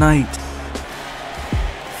on the night.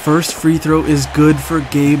 First free throw is good for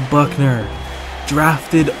Gabe Buckner,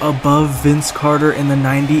 drafted above Vince Carter in the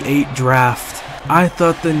 '98 draft. I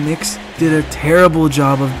thought the Knicks did a terrible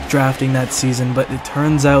job of drafting that season, but it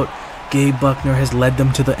turns out Gabe Buckner has led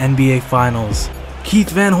them to the NBA Finals. Keith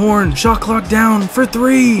Van Horn, shot clock down for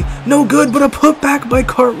 3. No good, but a putback by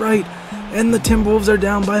Cartwright. And the Timberwolves are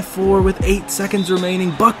down by 4 with 8 seconds remaining.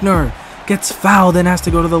 Buckner gets fouled and has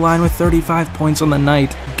to go to the line with 35 points on the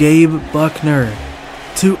night. Gabe Buckner,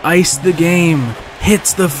 to ice the game,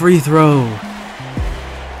 hits the free throw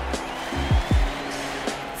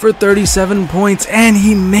for 37 points, and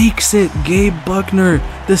he makes it. Gabe Buckner,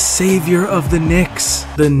 the savior of the Knicks.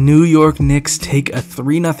 The New York Knicks take a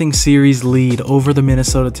 3-0 series lead over the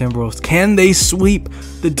Minnesota Timberwolves. Can they sweep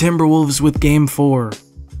the Timberwolves with Game 4?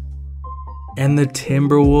 and the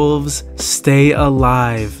Timberwolves stay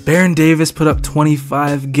alive. Baron Davis put up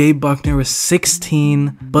 25, Gabe Buckner with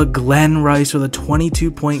 16, but Glenn Rice with a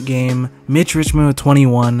 22-point game, Mitch Richmond with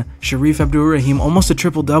 21, Sharif Abdur-Rahim almost a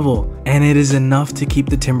triple-double, and it is enough to keep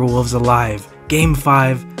the Timberwolves alive. Game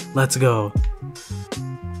 5, let's go.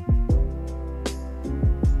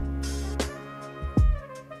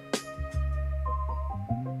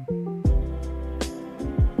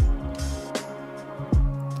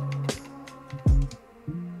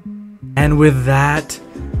 And with that,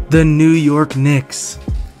 the New York Knicks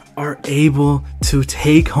are able to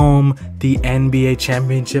take home the NBA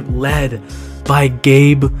championship led by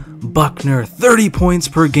Gabe Buckner. 30 points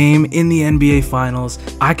per game in the NBA Finals.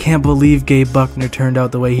 I can't believe Gabe Buckner turned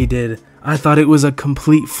out the way he did. I thought it was a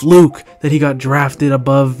complete fluke that he got drafted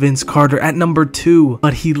above Vince Carter at number 2,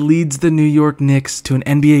 but he leads the New York Knicks to an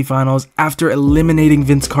NBA Finals after eliminating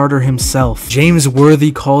Vince Carter himself. James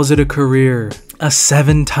Worthy calls it a career. A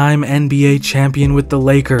 7-time NBA champion with the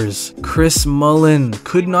Lakers. Chris Mullin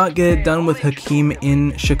could not get it done with Hakeem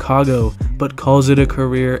in Chicago, but calls it a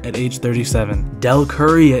career at age 37. Del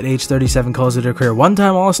Curry at age 37 calls it a career.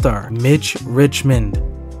 One-time All-Star. Mitch Richmond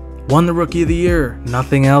won the Rookie of the Year.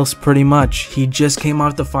 Nothing else pretty much. He just came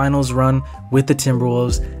off the finals run with the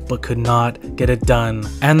Timberwolves, but could not get it done.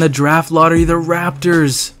 And the draft lottery, the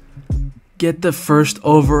Raptors get the first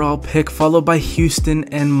overall pick, followed by Houston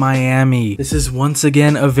and Miami. This is once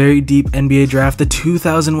again a very deep NBA draft. The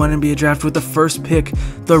 2001 NBA draft with the first pick,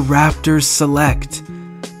 the Raptors select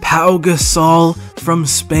Pau Gasol from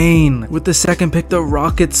Spain. With the second pick, the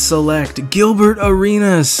Rockets select Gilbert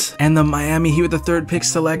Arenas. And the Miami Heat with the third pick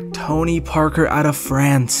select Tony Parker out of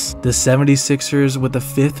France. The 76ers with the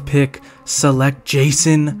fifth pick select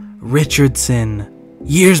Jason Richardson,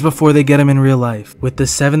 years before they get him in real life. With the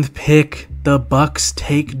 7th pick, the Bucks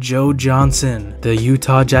take Joe Johnson. The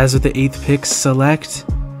Utah Jazz with the 8th pick select...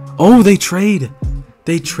 Oh, they trade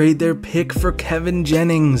their pick for Kevin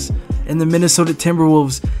Jennings. And the Minnesota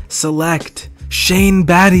Timberwolves select Shane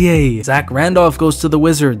Battier. Zach Randolph goes to the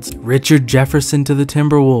Wizards. Richard Jefferson to the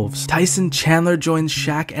Timberwolves. Tyson Chandler joins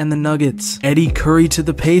Shaq and the Nuggets. Eddie Curry to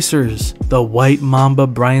the Pacers. The White Mamba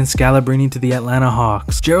Brian Scalabrine to the Atlanta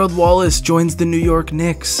Hawks. Gerald Wallace joins the New York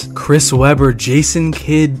Knicks. Chris Webber, Jason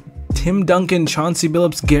Kidd, Tim Duncan, Chauncey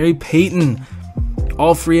Billups, Gary Payton,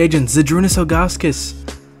 all free agents. Zydrunas Ilgauskas,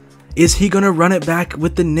 is he gonna run it back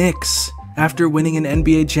with the Knicks after winning an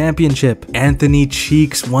NBA championship? Anthony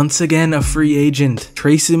Cheeks, once again a free agent.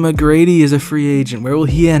 Tracy McGrady is a free agent. Where will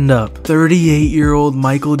he end up? 38-year-old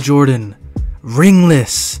Michael Jordan,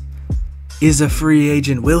 ringless, is a free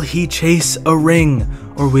agent. Will he chase a ring,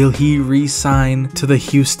 or will he re-sign to the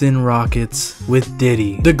Houston Rockets with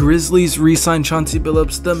Diddy? The Grizzlies re-signed Chauncey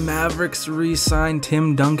Billups. The Mavericks re-signed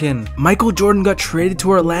Tim Duncan. Michael Jordan got traded to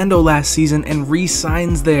Orlando last season and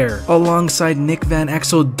re-signs there, alongside Nick Van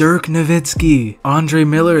Exel, Dirk Nowitzki, Andre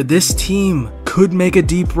Miller. This team could make a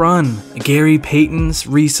deep run. Gary Payton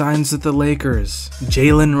re-signs with the Lakers.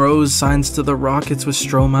 Jalen Rose signs to the Rockets with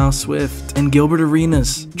Stromile Swift and Gilbert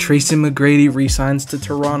Arenas. Tracy McGrady re-signs to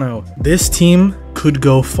Toronto. This team could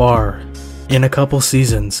go far in a couple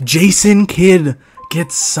seasons. Jason Kidd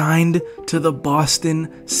gets signed to the Boston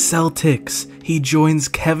Celtics. He joins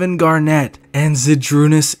Kevin Garnett, and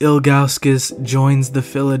Zydrunas Ilgauskas joins the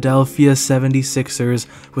Philadelphia 76ers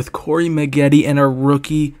with Corey Maggette and a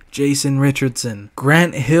rookie Jason Richardson.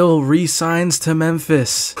 Grant Hill re-signs to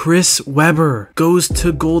Memphis. Chris Webber goes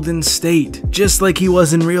to Golden State, just like he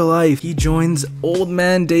was in real life. He joins old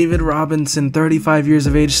man David Robinson, 35 years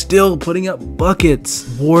of age, still putting up buckets.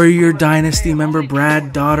 Warrior Dynasty member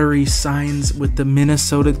Brad Daugherty signs with the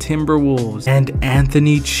Minnesota Timberwolves, and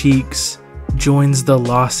Anthony Cheeks joins the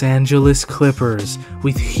Los Angeles Clippers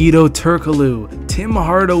with Hedo Turkoglu, Tim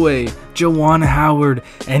Hardaway, Juwan Howard,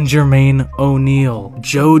 and Jermaine O'Neal.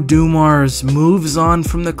 Joe Dumars moves on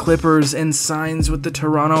from the Clippers and signs with the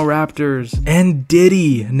Toronto Raptors. And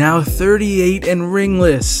Diddy, now 38 and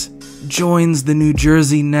ringless, joins the New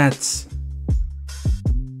Jersey Nets.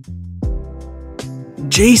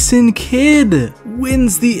 Jason Kidd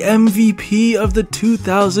wins the MVP of the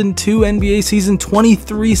 2002 NBA season,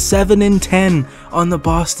 23-7-10 on the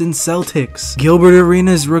Boston Celtics. Gilbert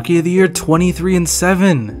Arenas Rookie of the Year,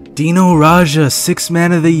 23-7. Dino Raja, 6th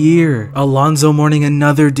Man of the Year. Alonzo Mourning,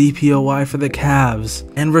 another DPOY for the Cavs.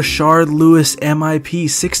 And Rashard Lewis MIP,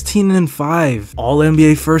 16-5. All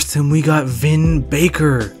NBA first team, we got Vin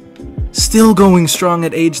Baker, still going strong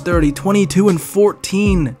at age 30,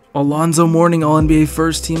 22-14. Alonzo Mourning, All-NBA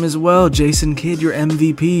first team as well. Jason Kidd, your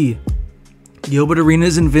MVP. Gilbert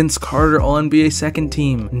Arenas and Vince Carter, All-NBA second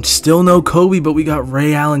team. And still no Kobe, but we got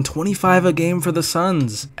Ray Allen, 25 a game for the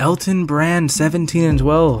Suns. Elton Brand, 17 and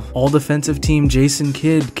 12. All-defensive team, Jason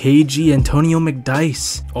Kidd, KG, Antonio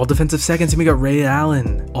McDyess. All-defensive second team, we got Ray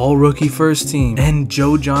Allen. All-rookie first team. And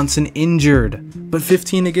Joe Johnson injured, but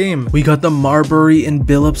 15 a game. We got the Marbury and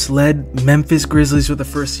Billups-led Memphis Grizzlies with the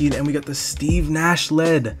first seed, and we got the Steve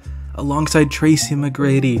Nash-led alongside Tracy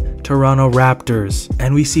McGrady, Toronto Raptors.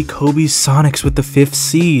 And we see Kobe's Sonics with the 5th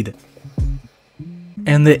seed.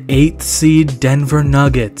 And the 8th seed Denver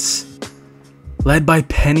Nuggets, led by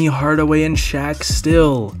Penny Hardaway and Shaq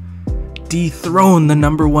Still, dethrone the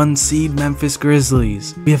number 1 seed Memphis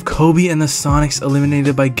Grizzlies. We have Kobe and the Sonics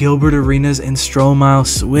eliminated by Gilbert Arenas and Stromile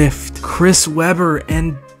Swift. Chris Webber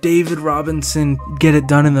and David Robinson get it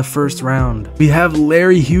done in the first round. We have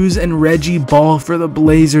Larry Hughes and Reggie Ball for the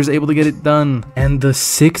Blazers able to get it done. And the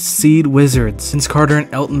 6th seed Wizards, Vince Carter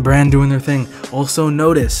and Elton Brand doing their thing. Also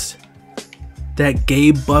notice that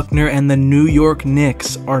Gabe Buckner and the New York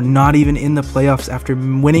Knicks are not even in the playoffs after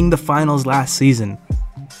winning the finals last season.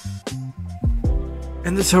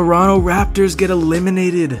 And the Toronto Raptors get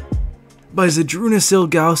eliminated by Zydrunas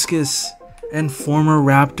Ilgauskas and former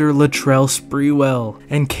Raptor Latrell Sprewell.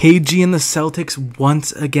 And KG and the Celtics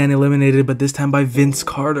once again eliminated, but this time by Vince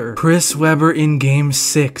Carter. Chris Webber in Game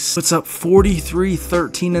 6 puts up 43,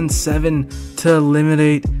 13, and 7 to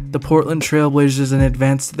eliminate the Portland Trailblazers and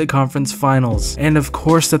advance to the conference finals. And of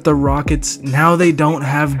course that the Rockets, now they don't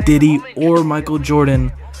have Diddy or Michael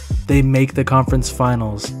Jordan, they make the conference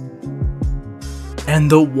finals.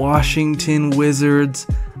 And the Washington Wizards,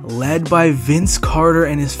 led by Vince Carter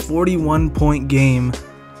and his 41-point game,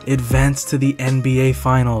 advanced to the NBA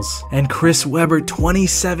Finals. And Chris Webber,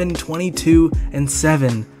 27, 22, and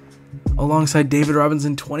 7, alongside David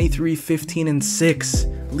Robinson, 23, 15, and 6,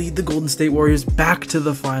 lead the Golden State Warriors back to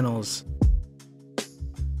the finals.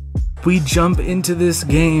 We jump into this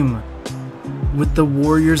game with the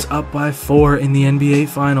Warriors up by 4 in the NBA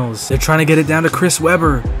Finals. They're trying to get it down to Chris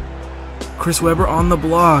Webber. Chris Webber on the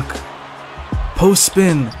block. Post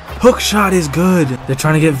spin. Hook shot is good. They're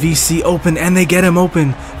trying to get VC open, and they get him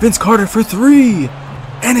open. Vince Carter for 3.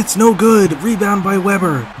 And it's no good. Rebound by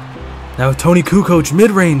Webber. Now Tony Kukoc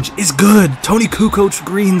mid-range is good. Tony Kukoc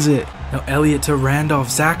greens it. Now Elliott to Randolph.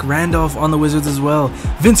 Zach Randolph on the Wizards as well.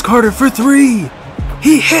 Vince Carter for 3.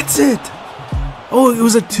 He hits it. Oh, it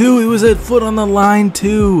was a 2. It was a foot on the line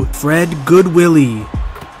too. Fred Goodwillie.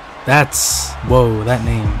 That's, whoa, that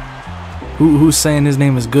name. Who's saying his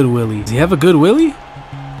name is Goodwillie? Does he have a Goodwillie?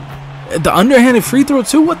 The underhanded free throw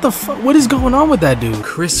too? What the fuck? What is going on with that dude?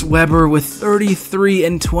 Chris Webber with 33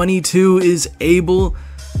 and 22 is able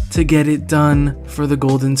to get it done for the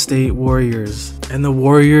Golden State Warriors. And the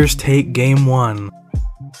Warriors take Game 1.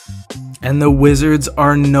 And the Wizards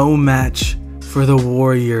are no match for the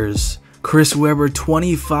Warriors. Chris Webber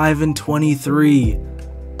 25 and 23.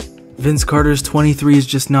 Vince Carter's 23 is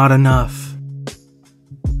just not enough.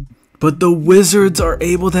 But the Wizards are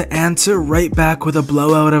able to answer right back with a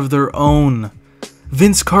blowout of their own.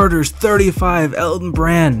 Vince Carter's 35, Elton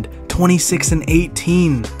Brand 26 and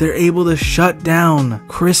 18. They're able to shut down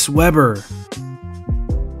Chris Webber.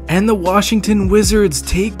 And the Washington Wizards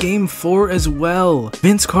take Game 4 as well.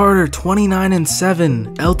 Vince Carter 29 and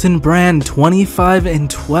 7. Elton Brand 25 and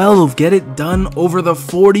 12. Get it done over the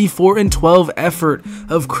 44 and 12 effort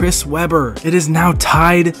of Chris Webber. It is now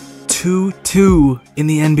tied 2-2 in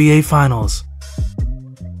the NBA Finals.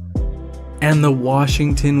 And the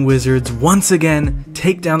Washington Wizards once again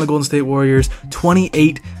take down the Golden State Warriors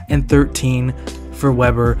 28 and 13 for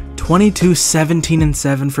Webber, 22, 17 and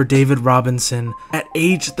 7 for David Robinson at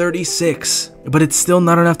age 36, but it's still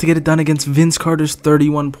not enough to get it done against Vince Carter's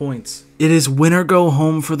 31 points. It is win or go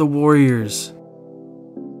home for the Warriors.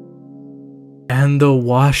 And the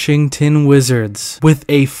Washington Wizards, with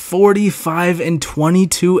a 45 and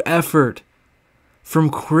 22 effort from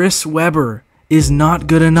Chris Webber, is not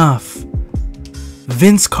good enough.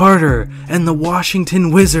 Vince Carter and the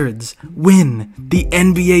Washington Wizards win the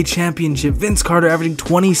NBA championship. Vince Carter, averaging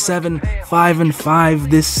 27, 5 and 5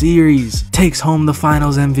 this series, takes home the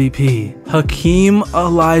Finals MVP. Hakeem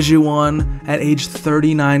Olajuwon at age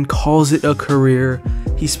 39 calls it a career.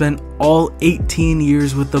 He spent all 18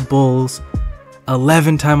 years with the Bulls.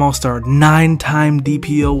 11-time All-Star, 9-time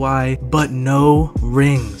DPOY, but no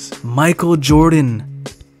rings. Michael Jordan,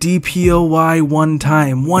 DPOY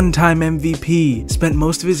one-time MVP, spent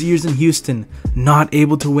most of his years in Houston, not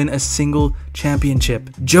able to win a single championship.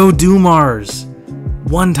 Joe Dumars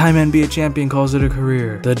One-time NBA champion calls it a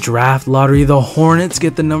career. The draft lottery, the Hornets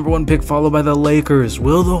get the #1 pick followed by the Lakers.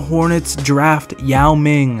 Will the Hornets draft Yao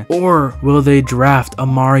Ming, or will they draft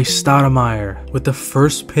Amari Stoudemire? With the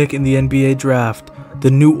first pick in the NBA draft,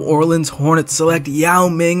 the New Orleans Hornets select Yao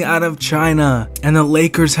Ming out of China, and the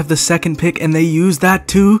Lakers have the 2nd pick, and they use that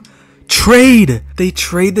to trade. They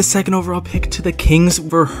trade the 2nd overall pick to the Kings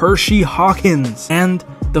for Hershey Hawkins and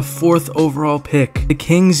the 4th overall pick. The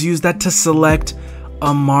Kings use that to select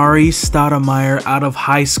Amari Stoudemire out of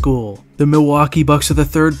high school. The Milwaukee Bucks with the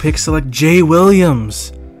 3rd pick select Jay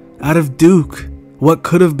Williams out of Duke. What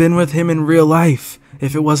could have been with him in real life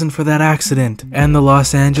if it wasn't for that accident? And the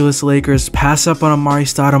Los Angeles Lakers pass up on Amari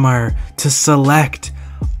Stoudemire to select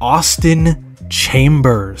Austin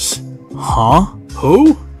Chambers. Huh?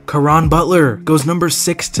 Who? Caron Butler goes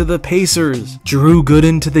 #6 to the Pacers. Drew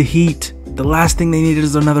Gooden to the Heat. The last thing they needed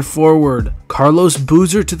is another forward. Carlos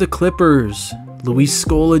Boozer to the Clippers. Luis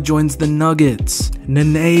Scola joins the Nuggets.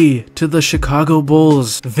 Nene to the Chicago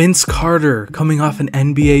Bulls. Vince Carter, coming off an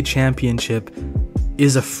NBA championship,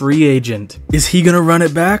 is a free agent. Is he gonna run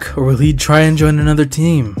it back, or will he try and join another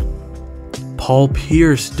team? Paul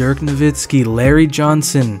Pierce, Dirk Nowitzki, Larry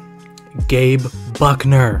Johnson, Gabe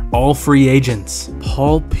Buckner, all free agents.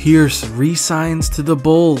 Paul Pierce re-signs to the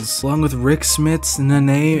Bulls, along with Rick Smits,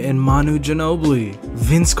 Nene, and Manu Ginobili.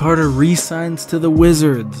 Vince Carter re-signs to the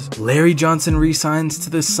Wizards. Larry Johnson re-signs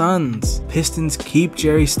to the Suns. Pistons keep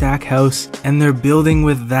Jerry Stackhouse, and they're building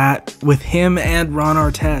with him and Ron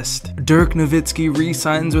Artest. Dirk Nowitzki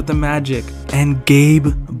re-signs with the Magic, and Gabe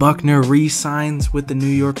Buckner re-signs with the New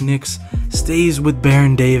York Knicks, stays with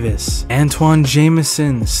Baron Davis. Antoine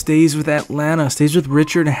Jameson stays with Atlanta, stays with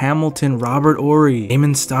Richard Hamilton, Robert Horry.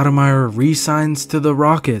 Damon Stoudemire re-signs to the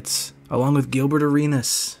Rockets, along with Gilbert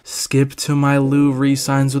Arenas. Skip to My Lou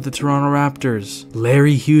re-signs with the Toronto Raptors.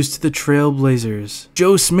 Larry Hughes to the Trailblazers.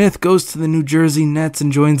 Joe Smith goes to the New Jersey Nets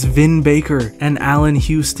and joins Vin Baker and Allen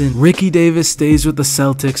Houston. Ricky Davis stays with the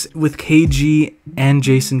Celtics with KG and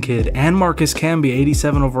Jason Kidd, and Marcus Camby,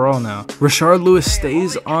 87 overall now. Rashard Lewis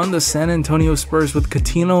stays on the San Antonio Spurs with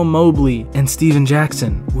Cuttino Mobley and Steven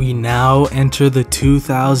Jackson. We now enter the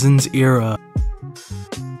 2000s era.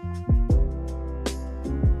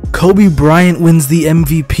 Kobe Bryant wins the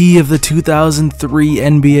MVP of the 2003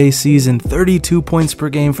 NBA season, 32 points per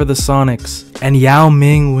game for the Sonics. And Yao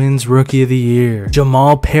Ming wins Rookie of the Year.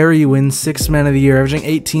 Jamal Perry wins 6th Man of the Year, averaging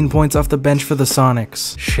 18 points off the bench for the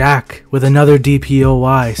Sonics. Shaq with another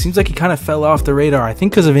DPOY. Seems like he kind of fell off the radar, I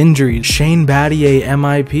think because of injuries. Shane Battier,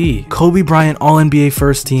 MIP. Kobe Bryant All-NBA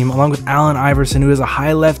First Team, along with Allen Iverson, who has a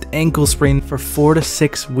high left ankle sprain for 4 to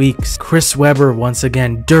 6 weeks. Chris Webber once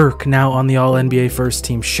again. Dirk now on the All-NBA First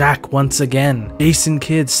Team. Shaq once again. Jason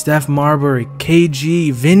Kidd, Steph Marbury,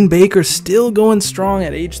 KG, Vin Baker still going strong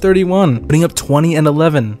at age 31, putting up 20 and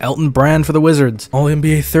 11. Elton Brand for the Wizards.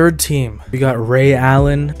 All-NBA Third Team. We got Ray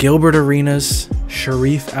Allen, Gilbert Arenas,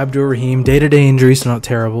 Sharif Abdur-Rahim, day-to-day injuries, not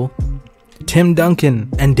terrible. Tim Duncan,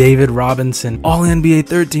 and David Robinson. All-NBA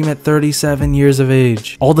Third Team at 37 years of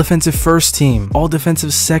age. All-Defensive First Team.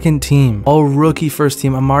 All-Defensive Second Team. All-Rookie First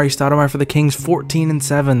Team. Amari Stoudemire for the Kings, 14 and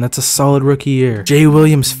 7. That's a solid rookie year. Jay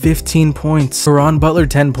Williams, 15 points. Caron Butler,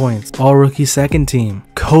 10 points. All-Rookie Second Team.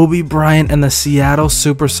 Kobe Bryant and the Seattle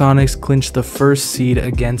Supersonics clinched the first seed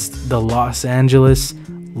against the Los Angeles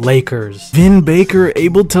Lakers. Vin Baker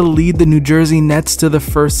able to lead the New Jersey Nets to the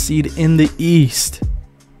first seed in the East.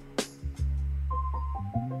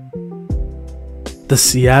 The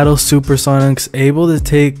Seattle Supersonics able to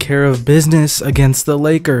take care of business against the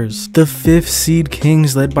Lakers. The 5th seed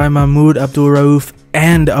Kings led by Mahmoud Abdul-Rauf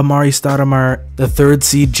and Amari Stoudemire. The 3rd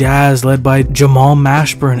seed Jazz led by Jamal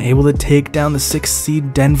Mashburn able to take down the 6th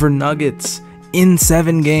seed Denver Nuggets in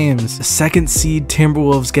 7 games. The 2nd seed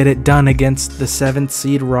Timberwolves get it done against the 7th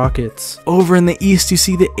seed Rockets. Over in the East, you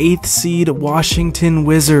see the 8th seed Washington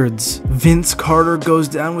Wizards. Vince Carter goes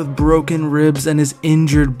down with broken ribs and is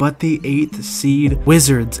injured, but the 8th seed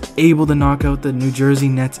Wizards able to knock out the New Jersey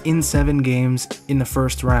Nets in 7 games in the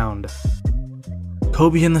first round.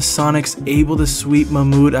 Kobe and the Sonics able to sweep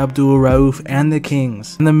Mahmoud Abdul-Rauf and the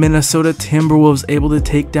Kings, and the Minnesota Timberwolves able to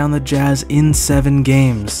take down the Jazz in 7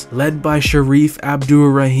 games, led by Sharif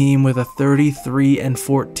Abdur-Rahim with a 33 and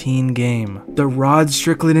 14 game. The Rod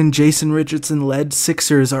Strickland and Jason Richardson led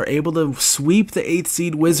Sixers are able to sweep the 8th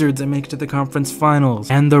seed Wizards and make it to the conference finals,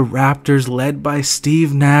 and the Raptors led by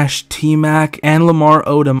Steve Nash, T-Mac, and Lamar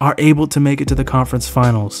Odom are able to make it to the conference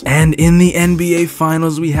finals. And in the NBA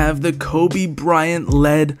finals we have the Kobe Bryant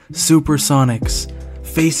led Supersonics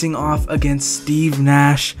facing off against Steve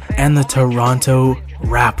Nash and the Toronto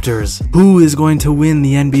Raptors. Who is going to win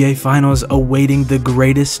the NBA Finals, awaiting the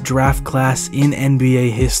greatest draft class in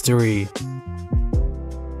NBA history?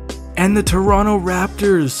 And the Toronto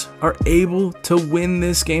Raptors are able to win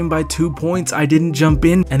this game by 2 points. I didn't jump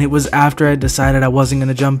in, and it was after I decided I wasn't going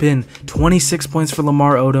to jump in. 26 points for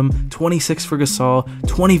Lamar Odom, 26 for Gasol,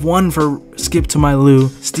 21 for Skip to My Lou,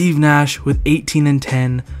 Steve Nash with 18 and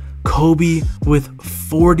 10, Kobe with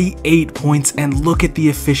 48 points, and look at the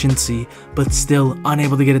efficiency, but still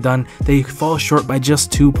unable to get it done. They fall short by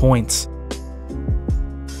just 2 points.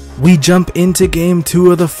 We jump into game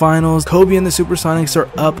 2 of the finals. Kobe and the Supersonics are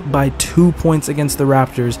up by 2 points against the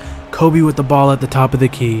Raptors. Kobe with the ball at the top of the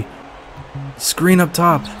key. Screen up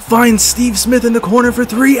top, finds Steve Smith in the corner for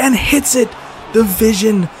 3 and hits it. The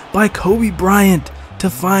vision by Kobe Bryant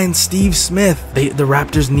to find Steve Smith. The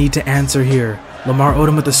Raptors need to answer here. Lamar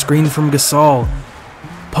Odom with the screen from Gasol.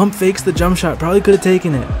 Pump fakes the jump shot, probably could have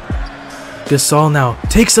taken it. Gasol now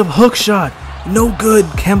takes a hook shot. No good.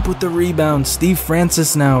 Kemp with the rebound. Steve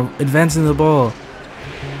Francis now advancing the ball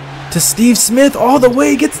to Steve Smith all the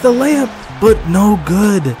way, gets the layup, but no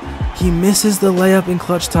good. He misses the layup in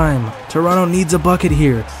clutch time. Toronto needs a bucket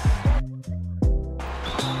here.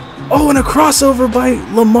 Oh, and a crossover by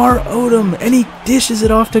Lamar Odom, and he dishes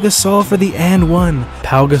it off to Gasol for the and one.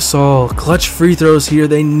 Pau Gasol, clutch free throws here.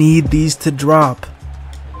 They need these to drop.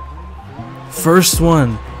 First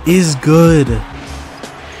one is good.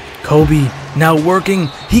 Kobe now working.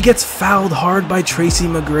 He gets fouled hard by Tracy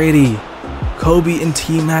McGrady. Kobe and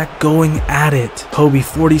T-Mac going at it. Kobe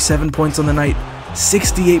 47 points on the night.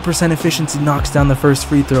 68% efficiency, knocks down the first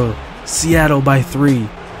free throw. Seattle by 3.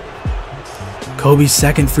 Kobe's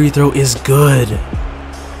second free throw is good.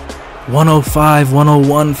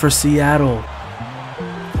 105-101 for Seattle.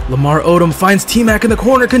 Lamar Odom finds T-Mac in the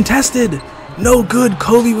corner, contested. No good.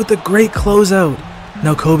 Kobe with the great closeout.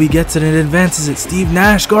 Now Kobe gets it and advances it. Steve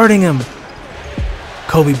Nash guarding him.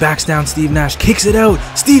 Kobe backs down Steve Nash, kicks it out.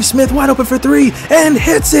 Steve Smith wide open for 3 and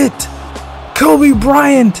hits it. Kobe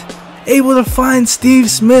Bryant able to find Steve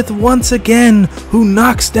Smith once again, who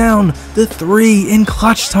knocks down the 3 in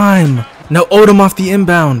clutch time. Now Odom off the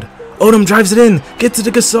inbound. Odom drives it in, gets it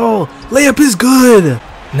to Gasol. Layup is good.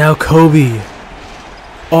 Now Kobe.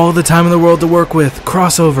 All the time in the world to work with.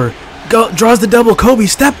 Crossover. Draws the double. Kobe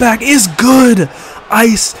step back is good.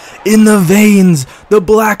 Ice in the veins. The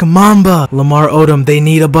Black Mamba. Lamar Odom, they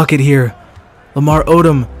need a bucket here. Lamar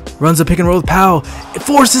Odom runs a pick and roll with Powell. It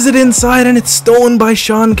forces it inside and it's stolen by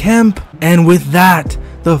Sean Kemp. And with that,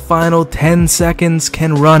 the final 10 seconds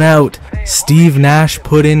can run out. Steve Nash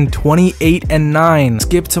put in 28 and 9.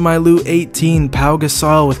 Skip to My Lou 18. Pau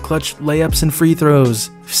Gasol with clutch layups and free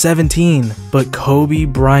throws 17. But Kobe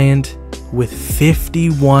Bryant with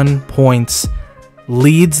 51 points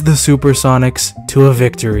leads the Supersonics to a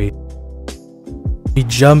victory. We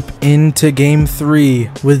jump into game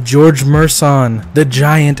 3 with George Merson, the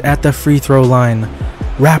giant, at the free throw line.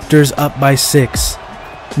 Raptors up by 6.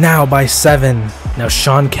 Now by 7. Now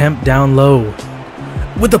Sean Kemp down low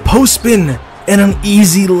with the post spin and an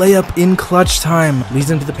easy layup in clutch time.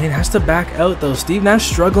 Leads him to the paint, has to back out though. Steve Nash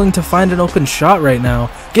struggling to find an open shot right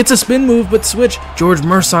now. Gets a spin move but switch. George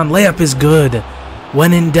Merson layup is good.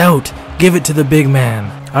 When in doubt, give it to the big man.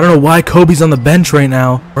 I don't know why Kobe's on the bench right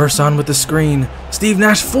now. Merson with the screen. Steve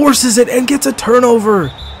Nash forces it and gets a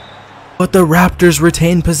turnover. But the Raptors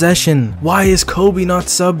retain possession. Why is Kobe not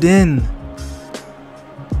subbed in?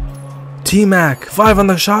 T-Mac, 5 on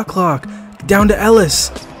the shot clock. Down to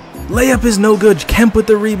Ellis. Layup is no good. Kemp with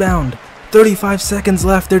the rebound. 35 seconds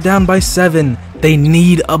left. They're down by 7. They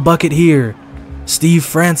need a bucket here. Steve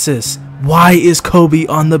Francis. Why is Kobe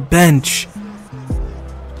on the bench?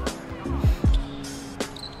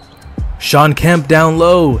 Sean Kemp down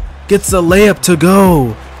low. Gets the layup to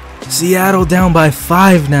go. Seattle down by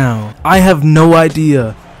 5 now. I have no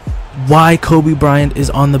idea why Kobe Bryant is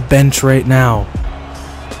on the bench right now.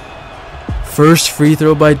 First free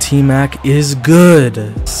throw by T-Mac is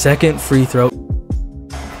good. Second free throw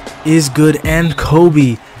is good, and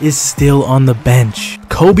Kobe is still on the bench.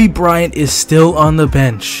 Kobe Bryant is still on the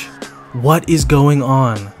bench. What is going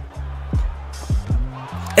on?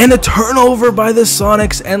 And a turnover by the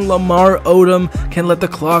Sonics, and Lamar Odom can let the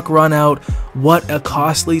clock run out. What a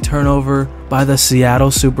costly turnover by the Seattle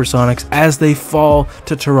Supersonics as they fall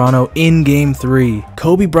to Toronto in Game 3.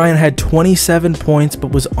 Kobe Bryant had 27 points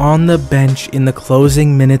but was on the bench in the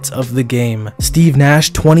closing minutes of the game. Steve Nash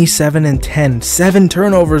 27 and 10, 7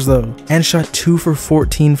 turnovers though, and shot 2 for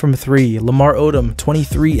 14 from 3. Lamar Odom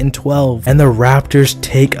 23 and 12, and the Raptors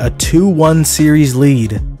take a 2-1 series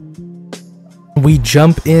lead. We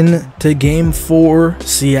jump in to game 4,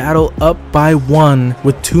 Seattle up by 1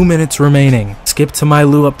 with 2 minutes remaining. Skip to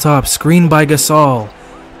Mylou up top, screen by Gasol.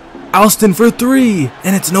 Alston for 3,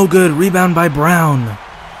 and it's no good, rebound by Brown.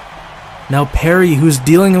 Now Perry, who's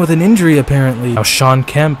dealing with an injury apparently. Now Sean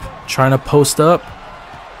Kemp trying to post up.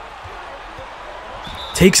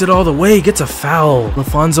 Takes it all the way, gets a foul.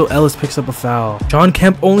 LaFonso Ellis picks up a foul. Sean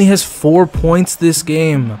Kemp only has 4 points this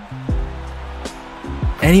game.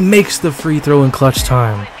 And he makes the free throw in clutch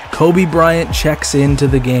time. Kobe Bryant checks into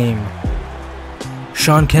the game.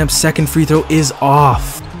 Sean Kemp's second free throw is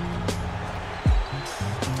off.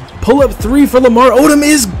 Pull-up 3 for Lamar Odom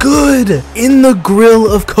is good! In the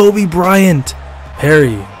grill of Kobe Bryant.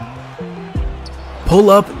 Perry.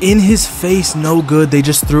 Pull up in his face, no good. They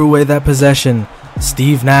just threw away that possession.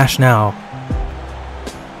 Steve Nash now.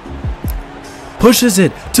 Pushes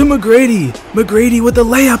it to McGrady. McGrady with the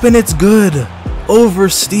layup and it's good. Over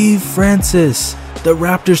Steve Francis. The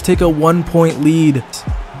Raptors take a 1-point lead.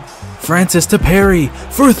 Francis to Perry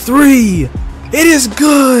for 3. It is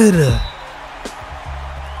good!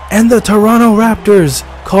 And the Toronto Raptors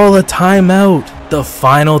call a timeout. The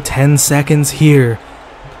final 10 seconds here.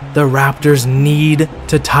 The Raptors need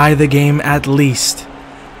to tie the game at least.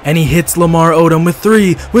 And he hits Lamar Odom with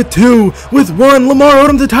 3, with 2, with 1. Lamar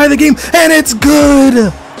Odom to tie the game, and it's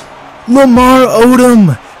good! Lamar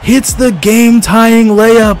Odom hits the game-tying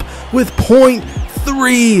layup with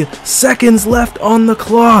 0.3 seconds left on the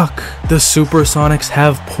clock. The Supersonics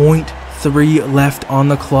have 0.3 left on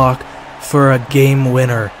the clock for a game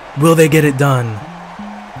winner. Will they get it done?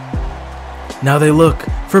 Now they look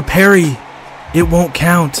for Perry. It won't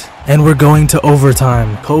count. And we're going to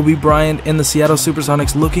overtime. Kobe Bryant and the Seattle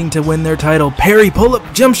Supersonics looking to win their title. Perry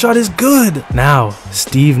pull-up jump shot is good. Now,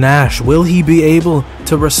 Steve Nash, will he be able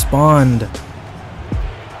to respond?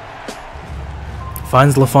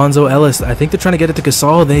 Finds LaFonso Ellis. I think they're trying to get it to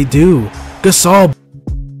Gasol. They do. Gasol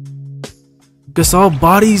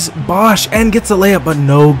bodies Bosch and gets a layup, but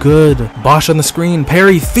no good. Bosch on the screen.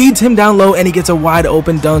 Perry feeds him down low and he gets a wide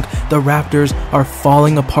open dunk. The Raptors are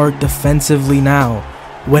falling apart defensively now,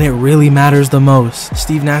 when it really matters the most.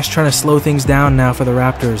 Steve Nash trying to slow things down now for the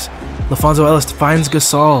Raptors. LaFonso Ellis finds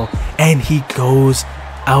Gasol, and he goes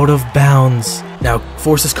out of bounds. Now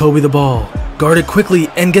forces Kobe the ball. Guarded quickly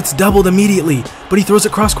and gets doubled immediately, but he throws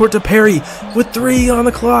it cross court to Perry with 3 on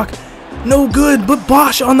the clock. No good, but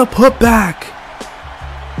Bosch on the putback.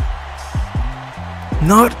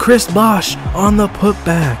 Not Chris Bosch on the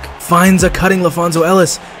putback. Finds a cutting LaFonso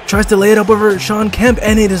Ellis. Tries to lay it up over Sean Kemp,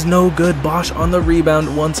 and it is no good. Bosch on the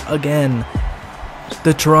rebound once again.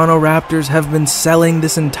 The Toronto Raptors have been selling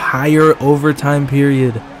this entire overtime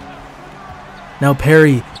period. Now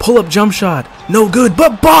Perry, pull-up jump shot. No good,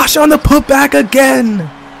 but Bosch on the putback again.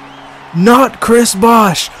 Not Chris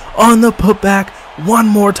Bosch on the putback one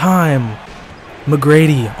more time.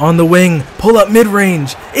 McGrady on the wing, pull-up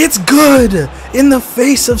mid-range. It's good! In the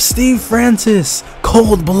face of Steve Francis.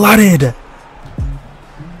 Cold-blooded.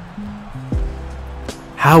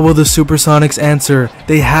 How will the Supersonics answer?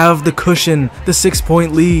 They have the cushion, the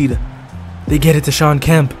 6-point lead. They get it to Sean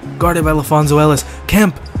Kemp, guarded by LaFonso Ellis.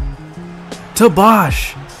 Kemp to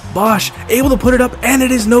Bosch. Bosch able to put it up, and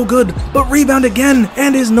it is no good, but rebound again,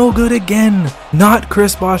 and is no good again. Not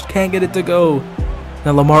Chris Bosch, can't get it to go.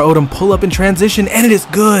 Now Lamar Odom pull up in transition, and it is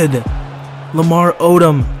good. Lamar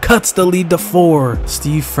Odom cuts the lead to 4.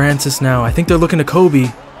 Steve Francis now, I think they're looking to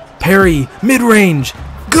Kobe. Perry, mid-range,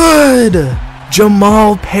 good!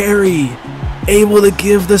 Jamal Perry, able to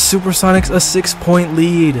give the Supersonics a 6-point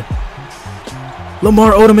lead.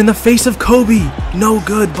 Lamar Odom in the face of Kobe, no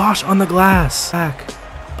good, Bosch on the glass. Back.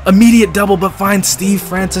 Immediate double, but finds Steve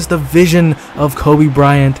Francis. The vision of Kobe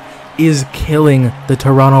Bryant is killing the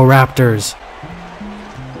Toronto Raptors.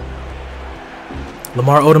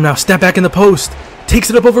 Lamar Odom now step back in the post, takes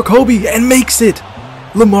it up over Kobe and makes it.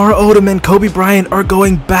 Lamar Odom and Kobe Bryant are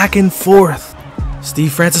going back and forth.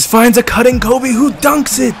 Steve Francis finds a cutting Kobe who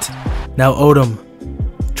dunks it. Now Odom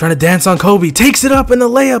trying to dance on Kobe, takes it up in the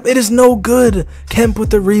layup. It is no good. Kemp with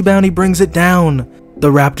the rebound, he brings it down. The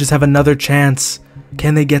Raptors have another chance.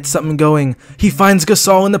 Can they get something going? He finds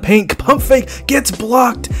Gasol in the paint, pump fake, gets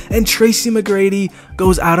blocked, and Tracy McGrady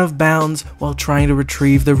goes out of bounds while trying to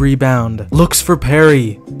retrieve the rebound. Looks for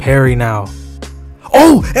Perry. Perry now.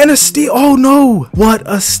 Oh, and a steal. Oh no, what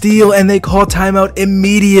a steal, and they call timeout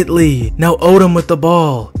immediately. Now Odom with the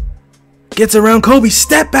ball. Gets around Kobe,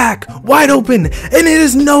 step back, wide open, and it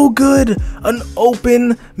is no good. An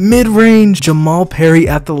open mid-range. Jamal Perry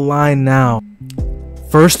at the line now.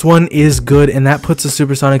 First one is good, and that puts the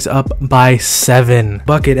Supersonics up by 7.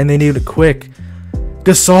 Bucket, and they need it quick.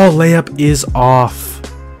 Gasol layup is off.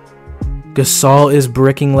 Gasol is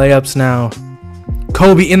bricking layups now.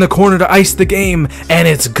 Kobe in the corner to ice the game, and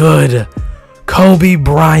it's good. Kobe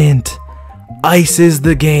Bryant ices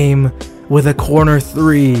the game with a corner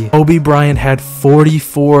 3. Kobe Bryant had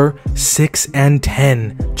 44, 6, and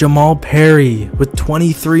 10. Jamal Perry with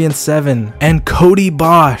 23 and 7. And Cody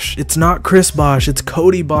Bosh, it's not Chris Bosh, it's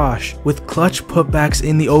Cody Bosh, with clutch putbacks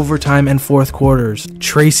in the overtime and fourth quarters.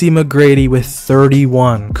 Tracy McGrady with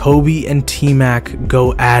 31. Kobe and T-Mac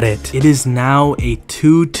go at it. It is now a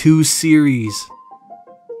 2-2 series.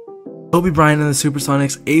 Kobe Bryant and the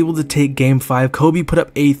Supersonics able to take Game 5. Kobe put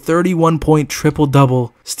up a 31-point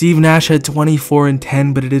triple-double. Steve Nash had 24 and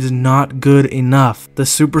 10, but it is not good enough. The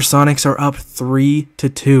Supersonics are up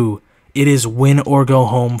 3-2. It is win or go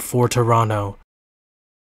home for Toronto.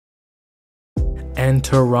 And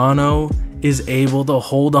Toronto is able to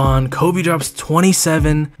hold on. Kobe drops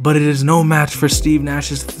 27, but it is no match for Steve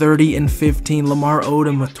Nash's 30 and 15. Lamar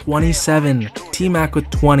Odom with 27. T-Mac with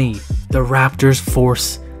 20. The Raptors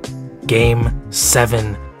force Game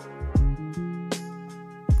 7.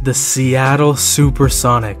 The Seattle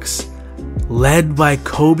Supersonics, led by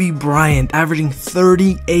Kobe Bryant, averaging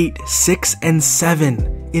 38, 6, and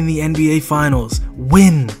 7 in the NBA Finals,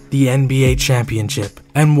 win the NBA championship.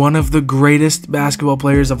 And one of the greatest basketball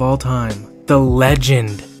players of all time, the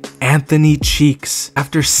legend Anthony Cheeks,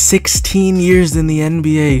 after 16 years in the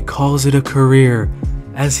NBA, calls it a career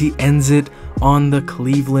as he ends it on the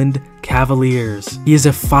Cleveland Cavaliers. He is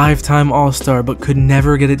a 5-time All-Star but could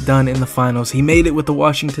never get it done in the finals. He made it with the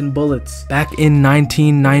Washington Bullets back in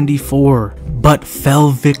 1994, but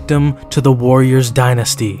fell victim to the Warriors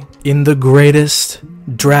dynasty. In the greatest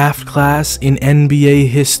draft class in NBA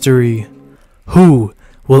history, who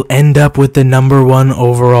will end up with the #1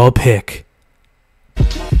 overall pick?